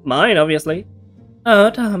wife. Mine, obviously. Oh,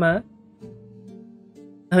 Toma.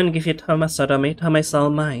 I won't give you Toma, Sodomy. Toma's all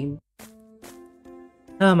mine.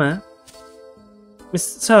 Toma.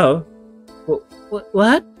 So.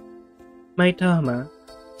 What? My Toma.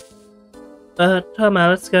 Toma,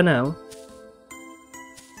 let's go now.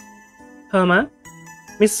 Toma?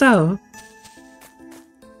 Misao?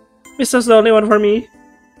 Misao's the only one for me.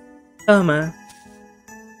 Toma.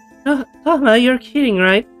 Toma, you're kidding,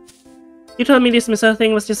 right? You told me this Misao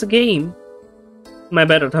thing was just a game. My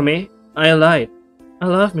bad, Tommy. I lied. I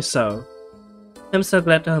love Misao. I'm so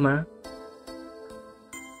glad, Toma.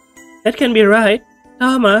 That can be right.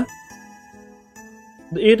 Toma!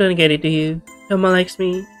 You don't get it, do you? Toma likes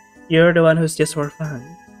me. You're the one who's just for fun.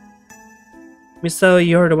 Misao,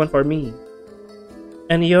 you're the one for me.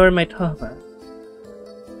 And you're my Toma.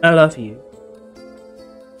 I love you.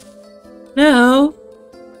 No!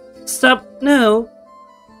 Stop! No!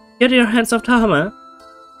 Get your hands off Toma!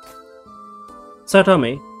 So,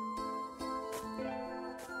 Tommy.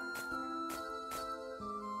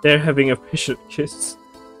 They're having a patient kiss.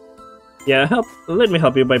 Yeah, let me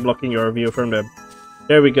help you by blocking your view from them.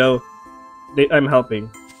 There we go. I'm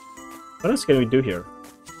helping. What else can we do here?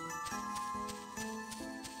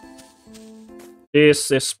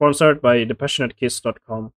 This is sponsored by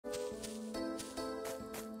thepassionatekiss.com.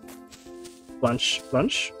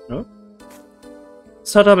 Lunch? No?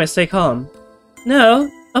 So Tommy, stay calm. No,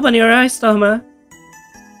 open your eyes, Toma.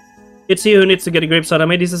 It's you who needs to get a grip,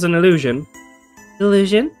 Sotome. This is an illusion.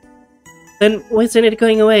 Illusion? Then why isn't it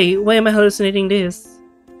going away? Why am I hallucinating this?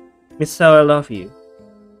 Misao, I love you.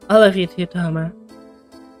 I love you too, Toma.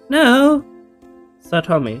 No!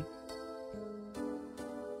 Sotome.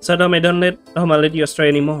 Sotome, don't let Toma lead you astray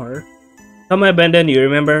anymore. Toma abandoned you,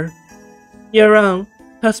 remember? You're wrong.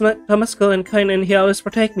 Toma's cool and kind and he always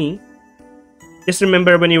protect me. Just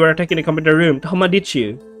remember when you were attacking the computer room, Toma ditched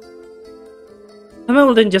you. Toma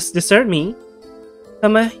wouldn't just desert me.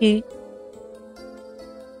 Toma, he...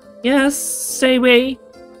 Yes, stay away.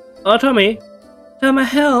 Oh, Tommy. Toma,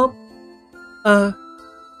 help.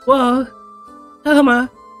 Whoa.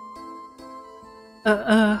 Toma.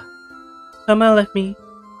 Toma left me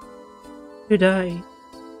to die.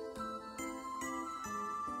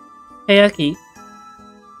 Hey, Aki.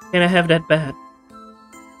 Can I have that bat?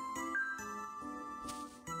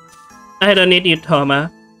 I don't need you,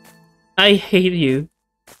 Toma. I hate you.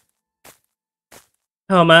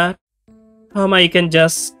 Toma, you can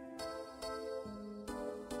just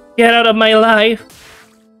get out of my life.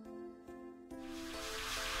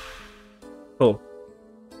 Oh.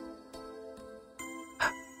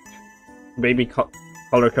 Baby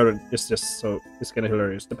color coded is just so, it's kinda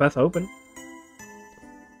hilarious. The path open.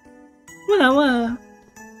 Wow.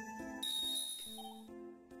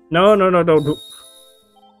 No, don't.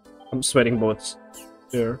 I'm sweating bullets.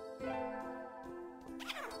 There.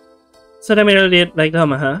 So they really did like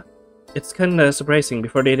Toma, huh? It's kinda surprising.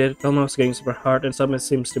 Before they did, Toma was getting super hard and someone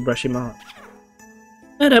seems to brush him off.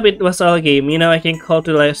 I hope it was all a game, you know, I can call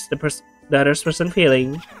to life the other person's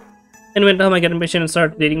feeling. And when Toma got impatient and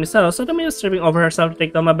started dating Misao, so Toma was tripping over herself to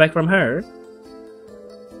take Toma back from her.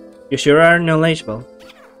 You sure are knowledgeable.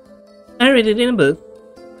 I read it in a book.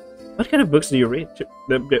 What kind of books do you read?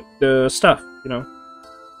 The stuff, you know.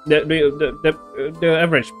 The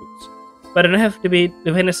average books. But I don't have to be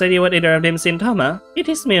the faintest idea what either of them seen Toma. It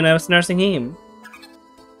is me when I was nursing him.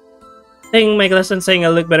 Taking my class and saying I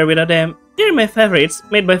look better without them. They're my favorites,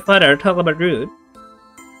 made by father, talk about rude.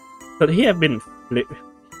 Could he have been...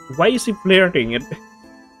 Why is he flirting it?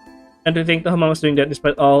 And to think Toma was doing that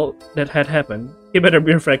despite all that had happened. He better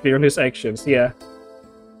be reflecting on his actions, yeah.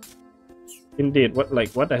 Indeed, what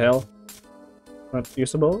the hell? Not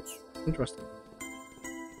usable? Interesting.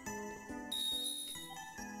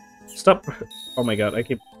 Stop! Oh my god, I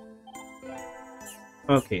keep...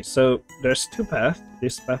 Okay, so there's two paths.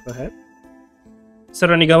 This path ahead.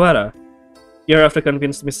 Saranigawara. You're after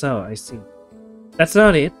convinced Misao, I see. That's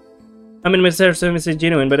not it. I mean, my service is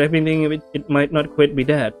genuine, but I've been thinking it might not quite be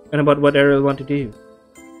that, and about what I really want to do.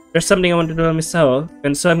 There's something I want to do with Misao,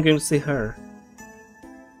 and so I'm going to see her.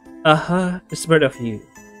 Aha, it's bird of you.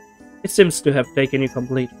 It seems to have taken you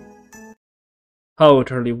completely. How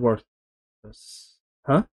utterly worthless.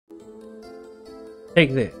 Huh?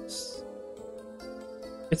 Take this.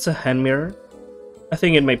 It's a hand mirror. I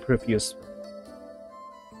think it might prove useful.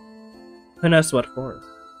 Who knows what for?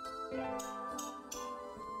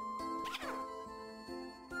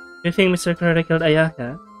 Do you think Mr. Kurata killed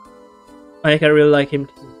Ayaka? Ayaka really like him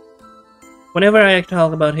too. Whenever I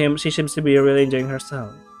talk about him, she seems to be really enjoying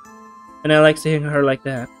herself. And I like seeing her like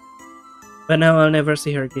that. But now I'll never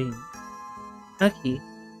see her again. Aki.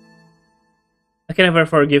 I can never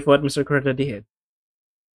forgive what Mr. Kurata did.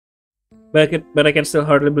 But I can still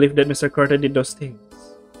hardly believe that Mr. Kurata did those things.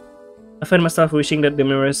 I find myself wishing that the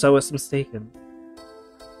mirror I saw was mistaken.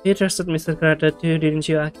 You trusted Mr. Kurata too, didn't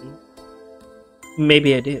you, Aki?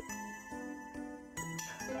 Maybe I did.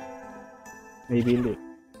 Maybe indeed.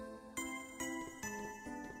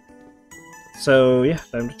 So yeah,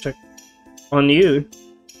 time to check on you.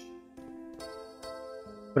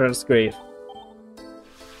 But that's great.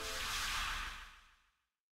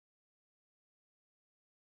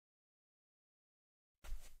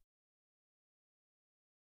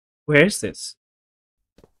 Where is this?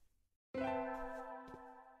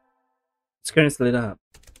 It's currently lit up.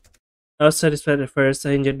 I was satisfied at first,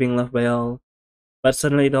 I enjoyed being loved by all. But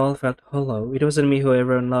suddenly it all felt hollow. It wasn't me who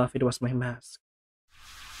everyone loved, it was my mask.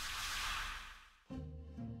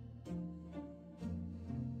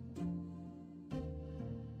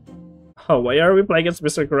 Oh, why are we playing against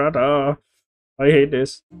Mr. Kurata? I hate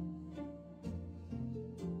this.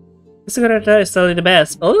 Mr. Kurata is totally the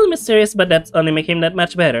best. A little mysterious, but that's only make him that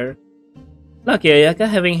much better. Lucky Ayaka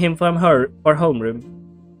having him from her for homeroom.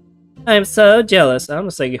 I'm so jealous. I'm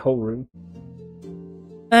gonna say homeroom.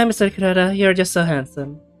 Mr. Kurata, you're just so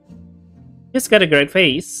handsome. He's got a great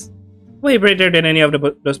face. Way brighter than any of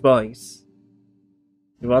those boys.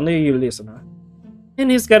 If only you listen, huh? And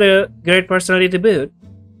he's got a great personality to boot.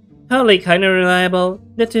 Totally kinda reliable.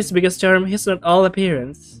 That's his biggest charm, he's not all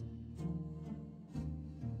appearance.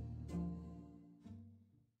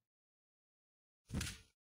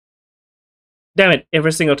 Damn it,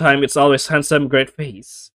 every single time it's always handsome, great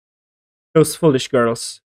face. Those foolish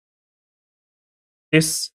girls.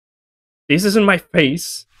 This isn't my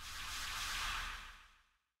face.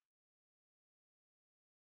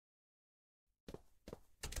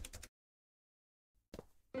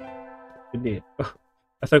 Indeed.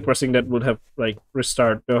 I thought pressing that would have like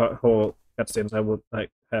restart the whole cutscenes. I would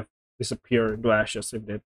like have disappear into ashes if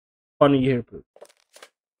that. Funny yearbook.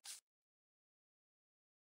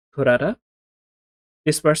 Kurata?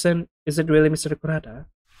 This person, is it really Mr. Kurata?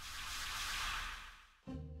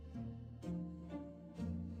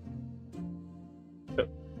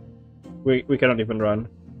 We cannot even run.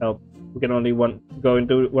 Help. We can only go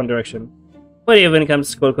into one direction. What even comes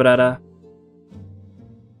to school, Kurata?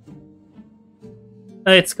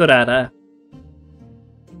 Oh, it's Kurata.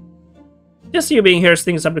 Just you being here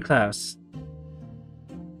stinks up the class.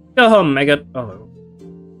 Go home, maggot. Oh.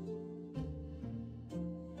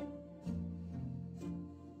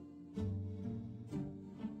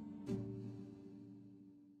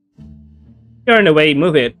 You're in the way,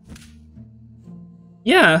 move it.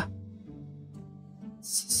 Yeah.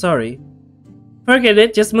 Sorry. Forget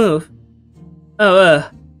it, just move. Oh,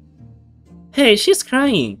 Hey, she's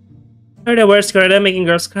crying. You're the worst girl at making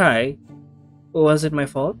girls cry. Was it my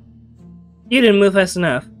fault? You didn't move fast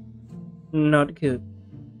enough. Not good.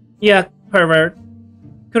 Yeah, pervert.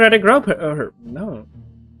 Could I grow her? No.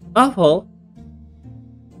 Awful.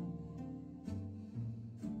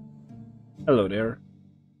 Hello there.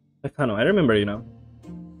 Nakano, I remember you now.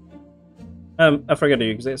 I forgot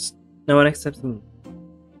you exist. No one accepts me.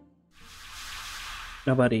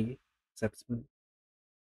 Nobody accepts me.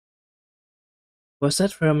 Was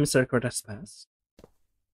that from Mr. Cortez past?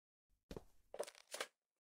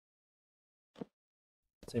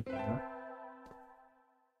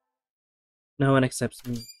 No one accepts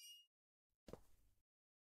me.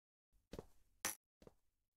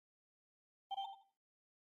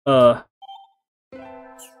 Why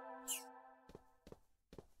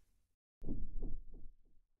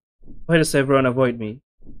does everyone avoid me?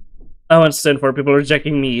 I won't stand for people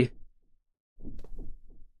rejecting me.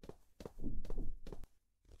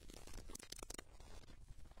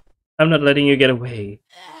 I'm not letting you get away.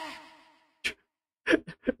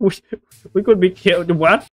 we could be killed.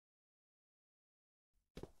 What?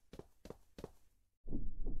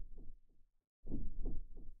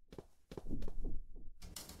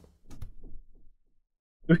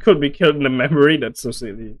 We could be killed in the memory. That's so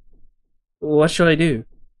silly. What shall I do?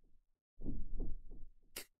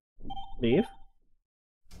 Leave?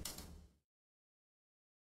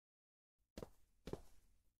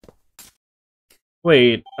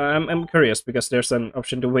 Wait, I'm curious because there's an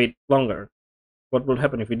option to wait longer. What will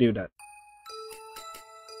happen if we do that?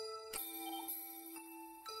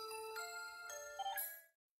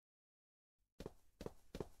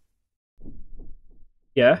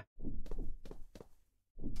 Yeah?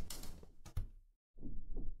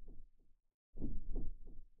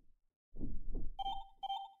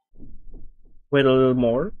 Wait a little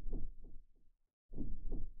more?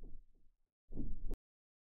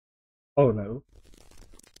 Oh no.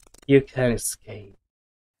 You can't escape.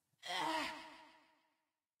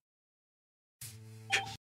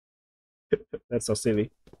 That's so silly.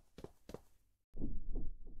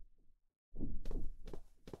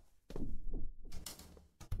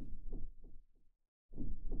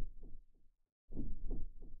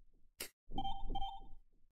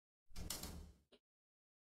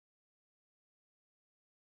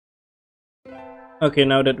 Okay,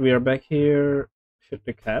 now that we are back here, shoot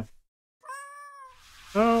the cat.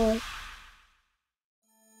 Oh.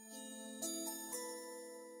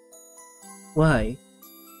 Why?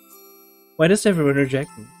 Why does everyone reject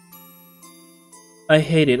me? I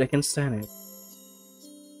hate it, I can't stand it.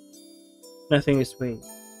 Nothing is weight.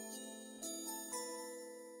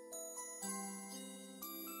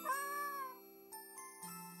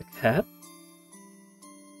 A cat?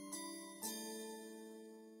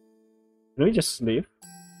 Can we just leave?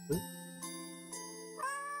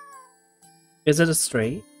 Is it a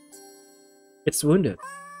stray? It's wounded.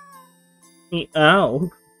 Ow!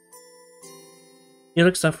 You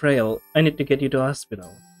look so frail. I need to get you to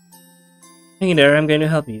hospital. Hang in there, I'm going to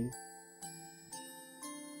help you.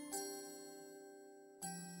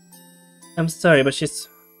 I'm sorry, but she's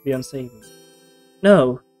beyond saving.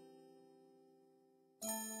 No!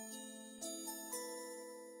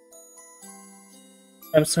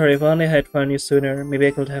 I'm sorry, if only I had found you sooner, maybe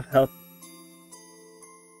I could have helped.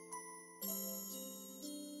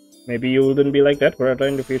 Maybe you wouldn't be like that, Kurata,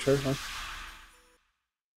 in the future, huh?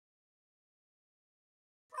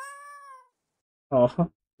 Oh.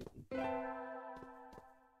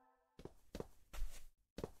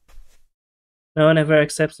 No one ever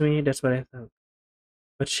accepts me, that's what I thought.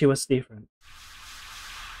 But she was different.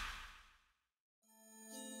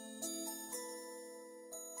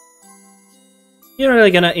 You're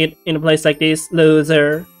really gonna eat in a place like this,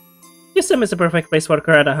 loser? This room is the perfect place for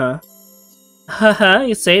Kurata, huh? Haha,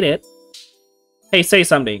 you said it. Hey, say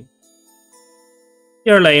something.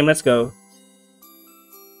 You're lame, let's go.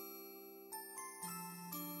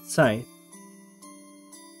 Sigh.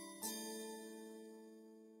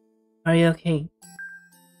 Are you okay?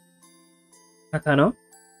 Takano?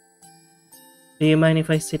 Do you mind if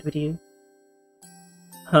I sit with you?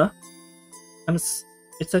 Huh?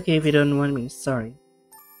 It's okay if you don't want me, sorry.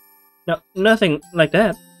 No, nothing like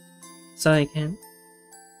that. So I can.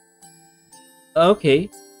 Okay.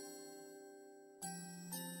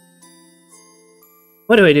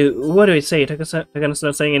 What do I do? What do I say? Takano's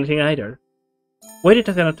not saying anything either. Why did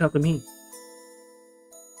Takano talk to me?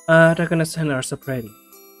 Takano-san are so pretty.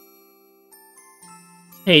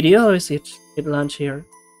 Hey, do you always eat lunch here?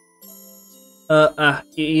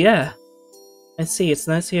 Yeah. I see, it's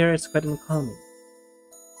nice here, it's quite calming.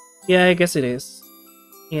 Yeah, I guess it is.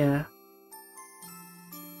 Yeah.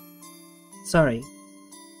 Sorry.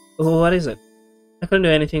 What is it? I couldn't do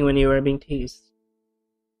anything when you were being teased.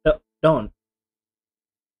 Don't.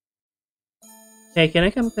 Hey, can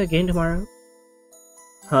I come again tomorrow?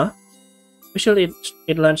 Huh? We should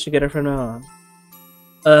eat lunch together from now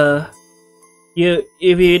on. If you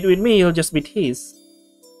eat with me, you'll just be teased.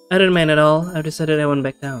 I don't mind at all. I've decided I won't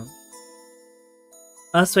back down.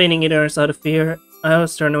 I was feigning ignorance out of fear. I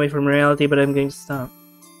was turned away from reality, but I'm going to stop.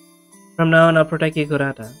 From now on, I'll protect you,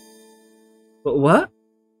 Kurata. What?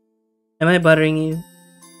 Am I bothering you?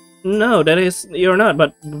 No, that is, you're not,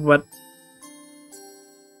 but...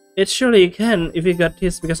 It's surely you can if you got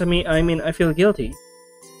teased because I mean, I feel guilty.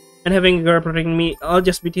 And having a girl protecting me, I'll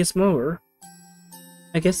just be teased more.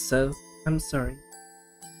 I guess so. I'm sorry.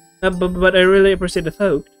 But I really appreciate the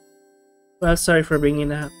thought. Well, sorry for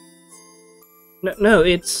bringing it up. No,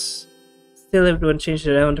 it's... Still everyone changed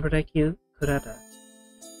it. I want to protect you, Kurata.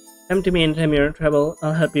 Come to me anytime you're in trouble.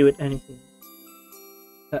 I'll help you with anything.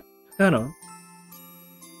 Takano.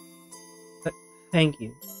 Thank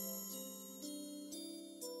you.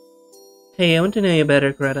 Hey, I want to know you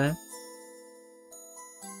better, Kurata.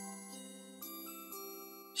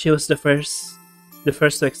 She was the first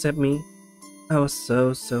to accept me. I was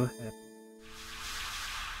so happy.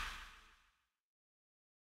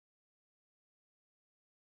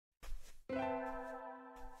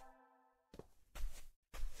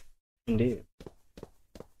 Indeed.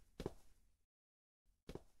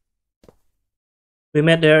 We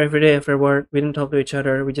met there every day after work. We didn't talk to each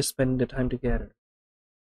other. We just spent the time together.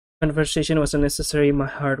 Conversation was unnecessary. My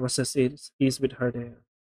heart was at ease with her there.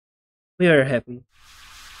 We were happy.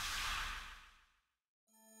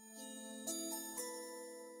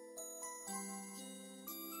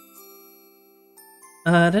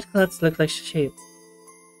 That clouds look like shape.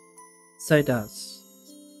 So it does.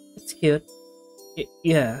 It's cute.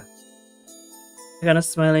 Yeah. Takano's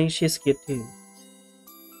smiling, she's cute too.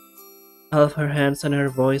 I love her hands and her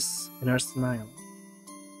voice and her smile.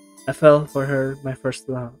 I fell for her, my first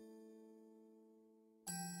love.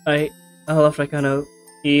 I love Takano.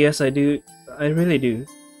 Yes, I do. I really do.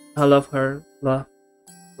 I love her. Love.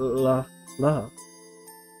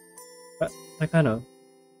 Takano.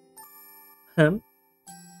 Huh?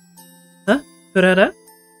 Kurata?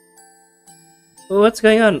 What's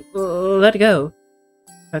going on? Let go.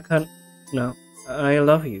 I can't. No. I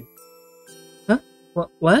love you. Huh?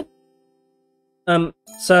 What?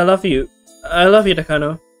 So I love you. I love you,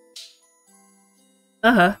 Takano.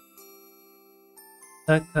 Taka.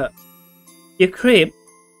 You creep.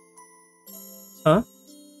 Huh?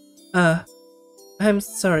 I'm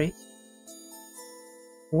sorry.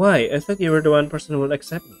 Why? I thought you were the one person who would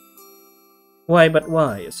accept me. Why, but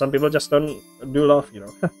why? Some people just don't do love, you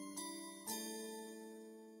know.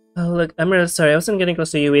 Oh, look, I'm really sorry. I wasn't getting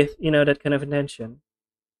close to you with, that kind of intention.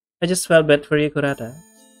 I just felt bad for you, Kurata.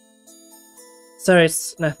 Sorry,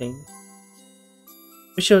 it's nothing.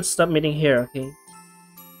 We should stop meeting here, okay?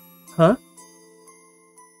 Huh?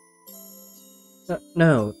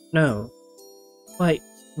 No. Why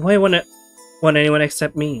won't anyone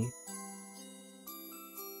accept me?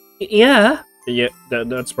 Yeah,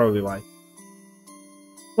 that's probably why.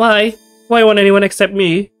 Why? Why won't anyone accept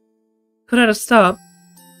me? Kurata, stop.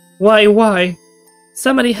 Why?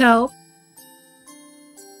 Somebody help.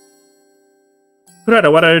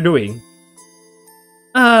 Kurata, what are you doing?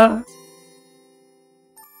 Ah!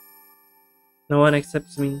 No one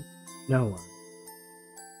accepts me. No one.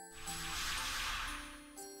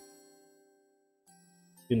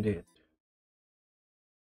 Indeed.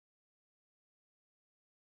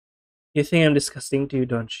 You think I'm disgusting to you,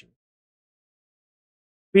 don't you?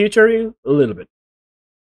 Future you? A little bit.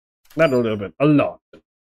 Not a little bit. A lot.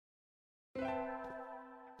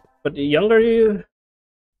 But the younger you?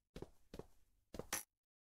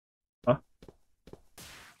 Huh?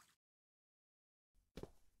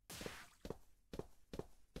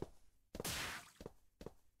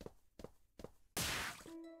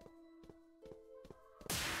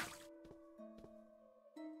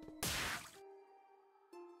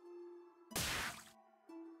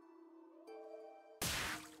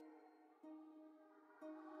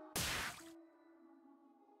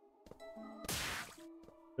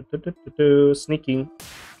 Sneaking.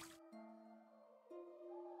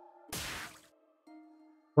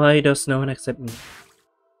 Why does no one accept me?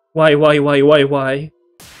 Why?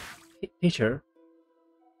 Teacher?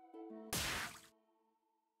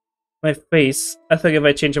 My face. I think if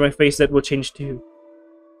I change my face, that will change too.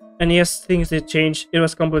 And yes, things did change. It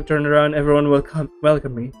was completely turned around. Everyone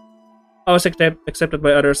welcomed me. I was accepted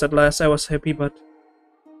by others at last. I was happy, but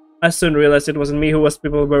I soon realized it wasn't me who was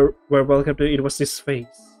people were welcome to. It was this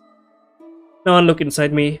face. No one looked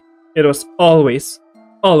inside me. It was always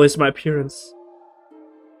my appearance.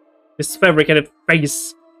 This fabricated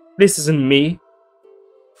face. This isn't me.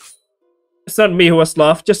 It's not me who was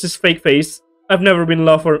loved, just this fake face. I've never been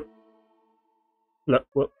loved for...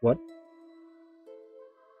 What?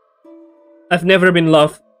 I've never been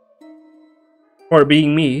loved for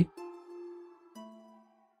being me.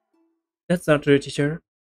 That's not true, teacher.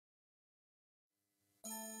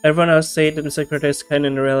 Everyone else said that Mr. Kurata is kind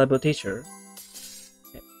and reliable teacher.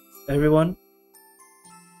 Everyone?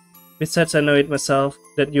 Besides, I know it myself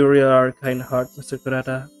that you really are a kind heart, Mr.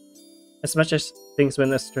 Kurata. As much as things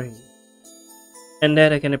went astray. And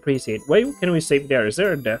that I can appreciate. Why can we save there? Is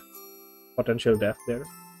there a death? Potential death there?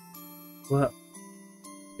 Well,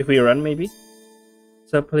 if we run, maybe?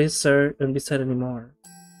 So please, sir, don't be sad anymore.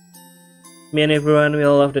 Me and everyone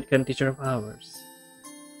will love that kind teacher of ours.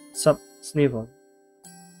 Sup, Snivel.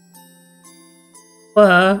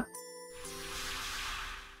 What?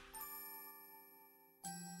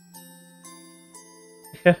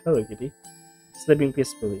 Hello, kitty. Sleeping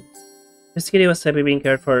peacefully. This kitty was happy being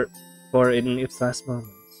cared for in its last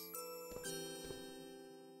moments.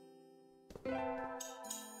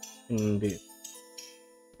 Indeed.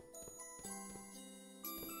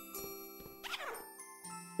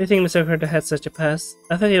 You think Mr. Kurata had such a past?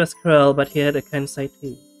 I thought he was cruel, but he had a kind side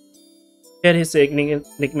too. He had his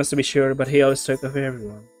enigmas to be sure, but he always took care of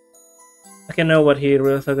everyone. I can know what he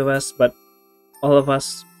really thought of us, but all of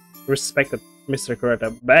us respected Mr.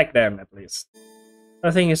 Kurata back then, at least.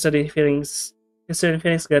 I think his certain feelings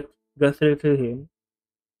got through to him.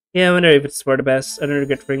 Yeah, I wonder if it's for the best. I don't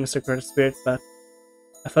regret freeing Mr. Kurata's spirit, but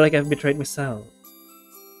I feel like I've betrayed myself.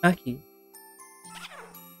 Aki.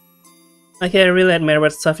 Aki, I really admire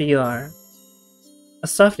what softy you are. A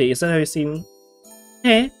softy, is that how you see me?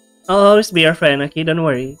 Hey, I'll always be your friend, Aki, don't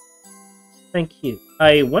worry. Thank you.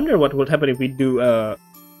 I wonder what would happen if we do a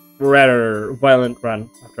rather violent run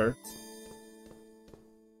after.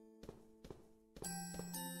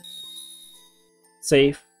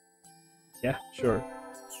 Safe. Yeah, sure.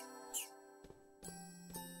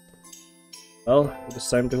 Well, it is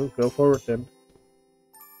time to go forward then.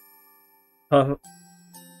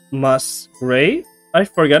 Thomas Grave? I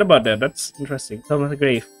forgot about that. That's interesting. Thomas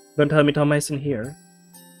Grave. Don't tell me Thomas isn't here.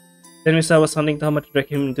 Then Misao was hunting Thomas to drag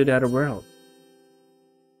him into the other world.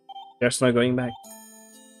 There's no going back.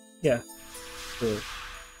 Yeah. Sure.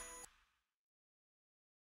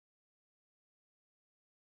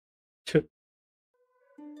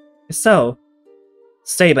 Misao,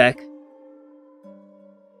 stay back.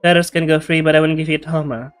 The others can go free, but I wouldn't give you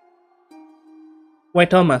Toma. Why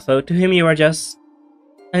Toma, though? To him you are just...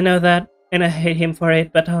 I know that, and I hate him for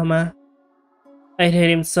it, but Toma... I hate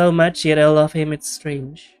him so much, yet I love him, it's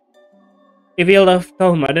strange. If you love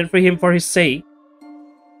Toma, then free him for his sake.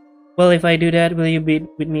 Well, if I do that, will you be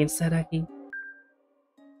with me instead, Aki?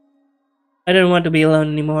 I don't want to be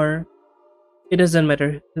alone anymore. It doesn't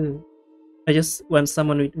matter who. I just want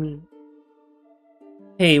someone with me.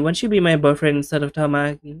 Hey, won't you be my boyfriend instead of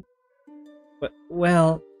Tamaki?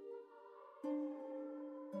 Well...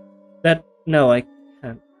 No, I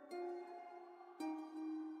can't.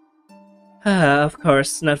 Haha, of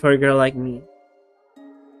course, not for a girl like me.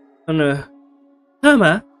 Oh no.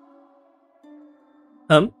 Tama?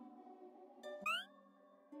 A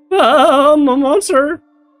monster!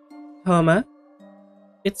 Tama?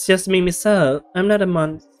 It's just me, Misao. I'm not a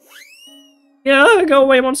monster. Yeah, go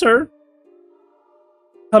away, monster.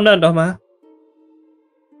 Calm down, Doma.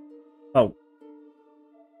 Oh,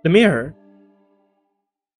 the mirror.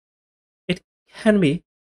 It can be.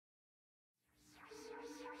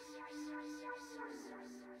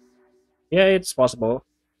 Yeah, it's possible.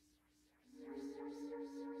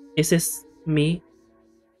 Is this me?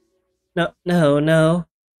 No, no, no.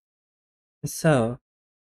 So.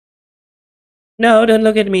 No, don't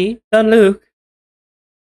look at me. Don't look.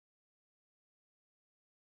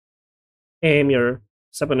 Hey, mirror.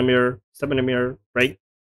 Step in the mirror. Step in the mirror. Right?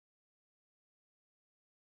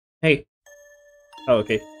 Hey. Oh,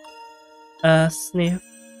 okay. Sniff.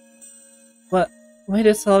 What? Why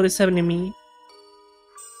does all this happen to me?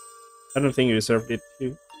 I don't think you deserved it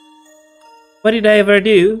too. What did I ever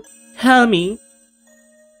do? Tell me.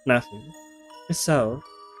 Nothing. So,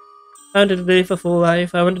 I wanted to live a full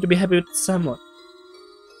life. I wanted to be happy with someone.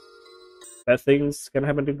 Bad things can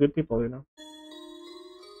happen to good people, you know.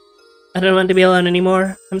 I don't want to be alone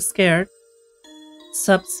anymore. I'm scared.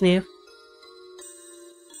 Sup, Sniff?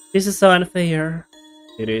 This is so unfair.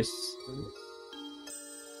 It is.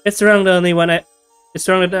 It's wrong the only one I... It's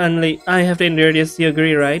wrong that only I have to endure this. You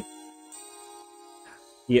agree, right?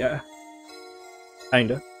 Yeah.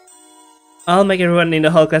 Kinda. I'll make everyone in the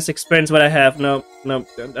whole class experience what I have. No, no,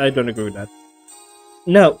 I don't agree with that.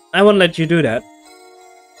 No, I won't let you do that.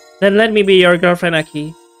 Then let me be your girlfriend,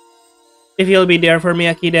 Aki. If you'll be there for me,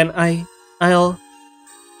 Aki, then I'll...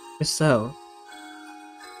 So...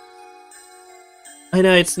 I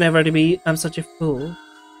know it's never to be. I'm such a fool.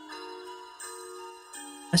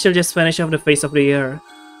 I shall just vanish off the face of the earth.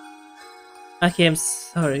 Aki, I'm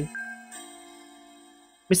sorry.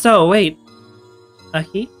 Misao, wait.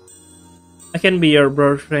 Aki? I can be your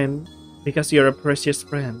boyfriend because you're a precious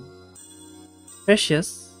friend.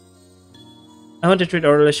 Precious? I want to treat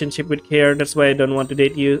our relationship with care, that's why I don't want to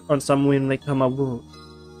date you on some whim like Hamabu.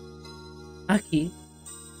 Aki,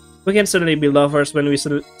 we can certainly be lovers when we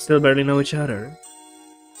still barely know each other.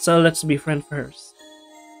 So let's be friends first.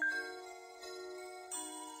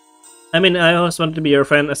 I mean, I always wanted to be your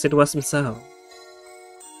friend as it was Misao.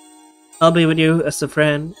 I'll be with you as a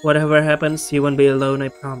friend. Whatever happens, you won't be alone, I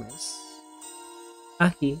promise.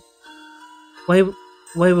 Aki, why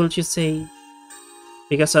would you say?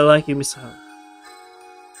 Because I like you, Misao.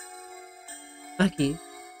 Aki,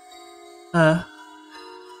 can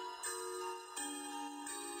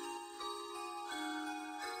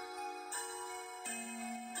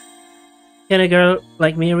a girl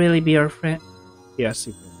like me really be your friend? Yes,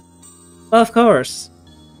 you can. Well, of course.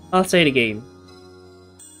 I'll say it again.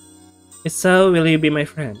 Misao, will you be my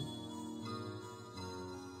friend?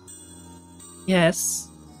 Yes.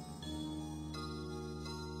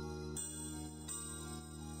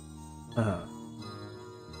 Uh,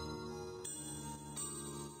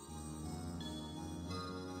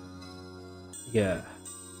 yeah.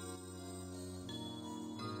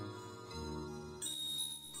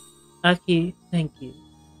 Aki, thank you.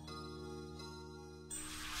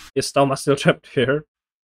 Is Thomas still trapped here?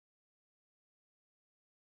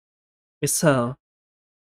 Misao.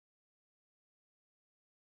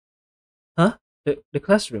 Huh? The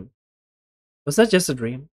classroom. Was that just a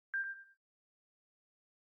dream?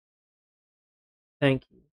 Thank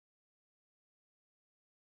you.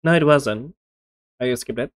 No, it wasn't. I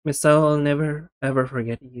skip that. Misao, I'll never ever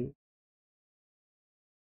forget you.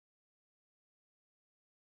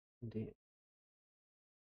 Indeed.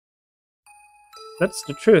 That's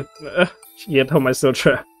the truth. Yet how am I still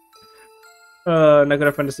trapped?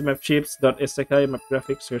 Nagara Fantasy Map Chips, .isekai, Map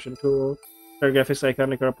Graphics, Version Tool, Fair Graphics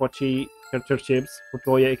Icon, Nagara Pochi, Character Chips,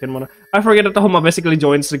 Futoya, Ikan Mono. I forget that Tahoma basically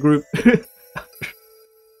joins the group.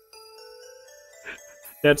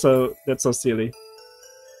 That's so silly.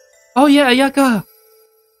 Oh yeah, Ayaka!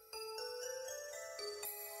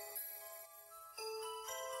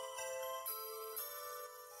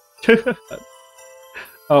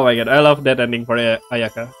 Oh my god, I love that ending for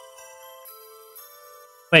Ayaka.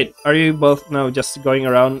 Wait, are you both now just going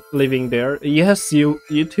around living there? Yes, you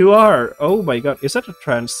two are. Oh my god, is that a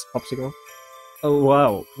trans popsicle? Oh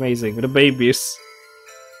wow, amazing, with the babies.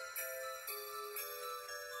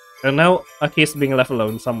 And now Aki is being left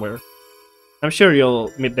alone somewhere. I'm sure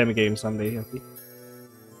you'll meet them again someday, Aki.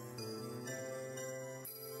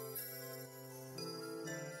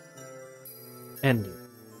 Ending.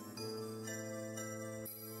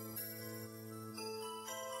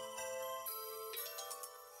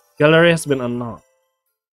 Gallery has been unlocked.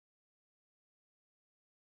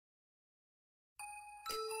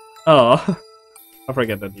 Oh, I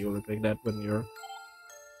forget that you look like that when you're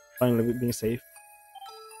finally being safe.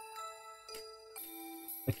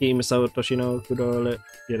 Aki Misao Toshino Kudole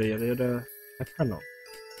yada yada yada. Akano.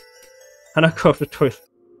 Hanako of the toilet.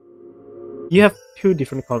 You have two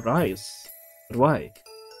different colored eyes. But why?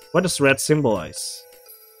 What does red symbolize?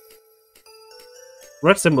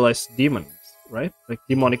 Red symbolizes demons, right? Like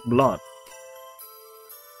demonic blood.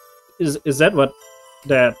 Is that what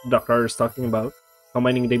that doctor is talking about?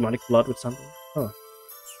 Combining demonic blood with something? Huh.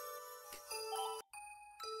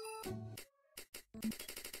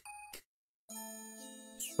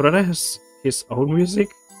 Kurata has his own music.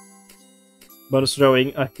 Bonus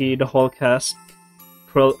drawing Aki, the whole cast,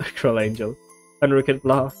 Cruel, Cruel Angel, Unwicked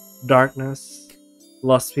Love, Darkness,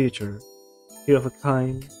 Lost Future, Few of a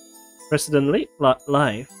Kind, Resident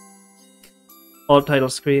Life, All Title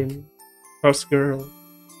Screen, Horse Girl,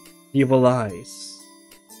 Evil Eyes,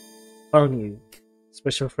 Found You,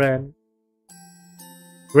 Special Friend,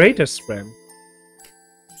 Greatest Friend.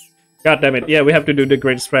 God damn it, yeah, we have to do the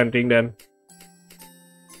Greatest Friend thing then.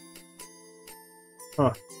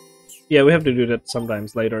 Huh. Yeah, we have to do that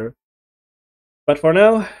sometimes later. But for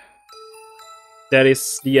now, that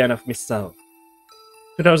is the end of Misao.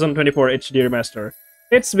 2024 HD Remaster.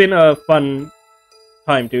 It's been a fun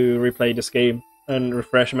time to replay this game and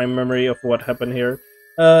refresh my memory of what happened here.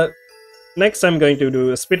 Next I'm going to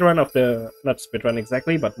do a speedrun of the... not speedrun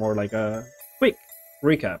exactly, but more like a quick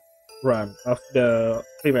recap run of the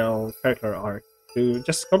female character arc to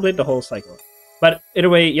just complete the whole cycle. But either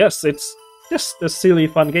way, yes, it's just a silly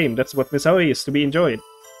fun game. That's what Misao is, to be enjoyed.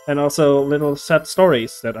 And also little sad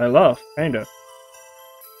stories that I love, kinda.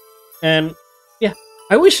 And yeah,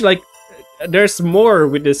 I wish like there's more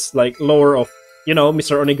with this like lore of, you know,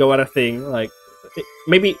 Mr. Onigawara thing. Like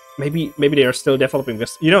maybe they are still developing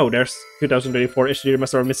this. You know, there's 2024 HD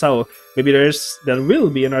Remaster of Misao. Maybe there will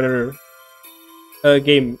be another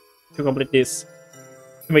game to complete this,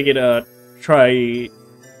 to make it a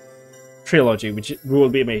trilogy, which will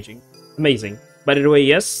be amazing. By the way,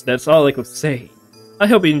 yes, that's all I could say. I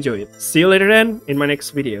hope you enjoyed. See you later then in my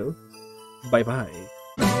next video. Bye bye.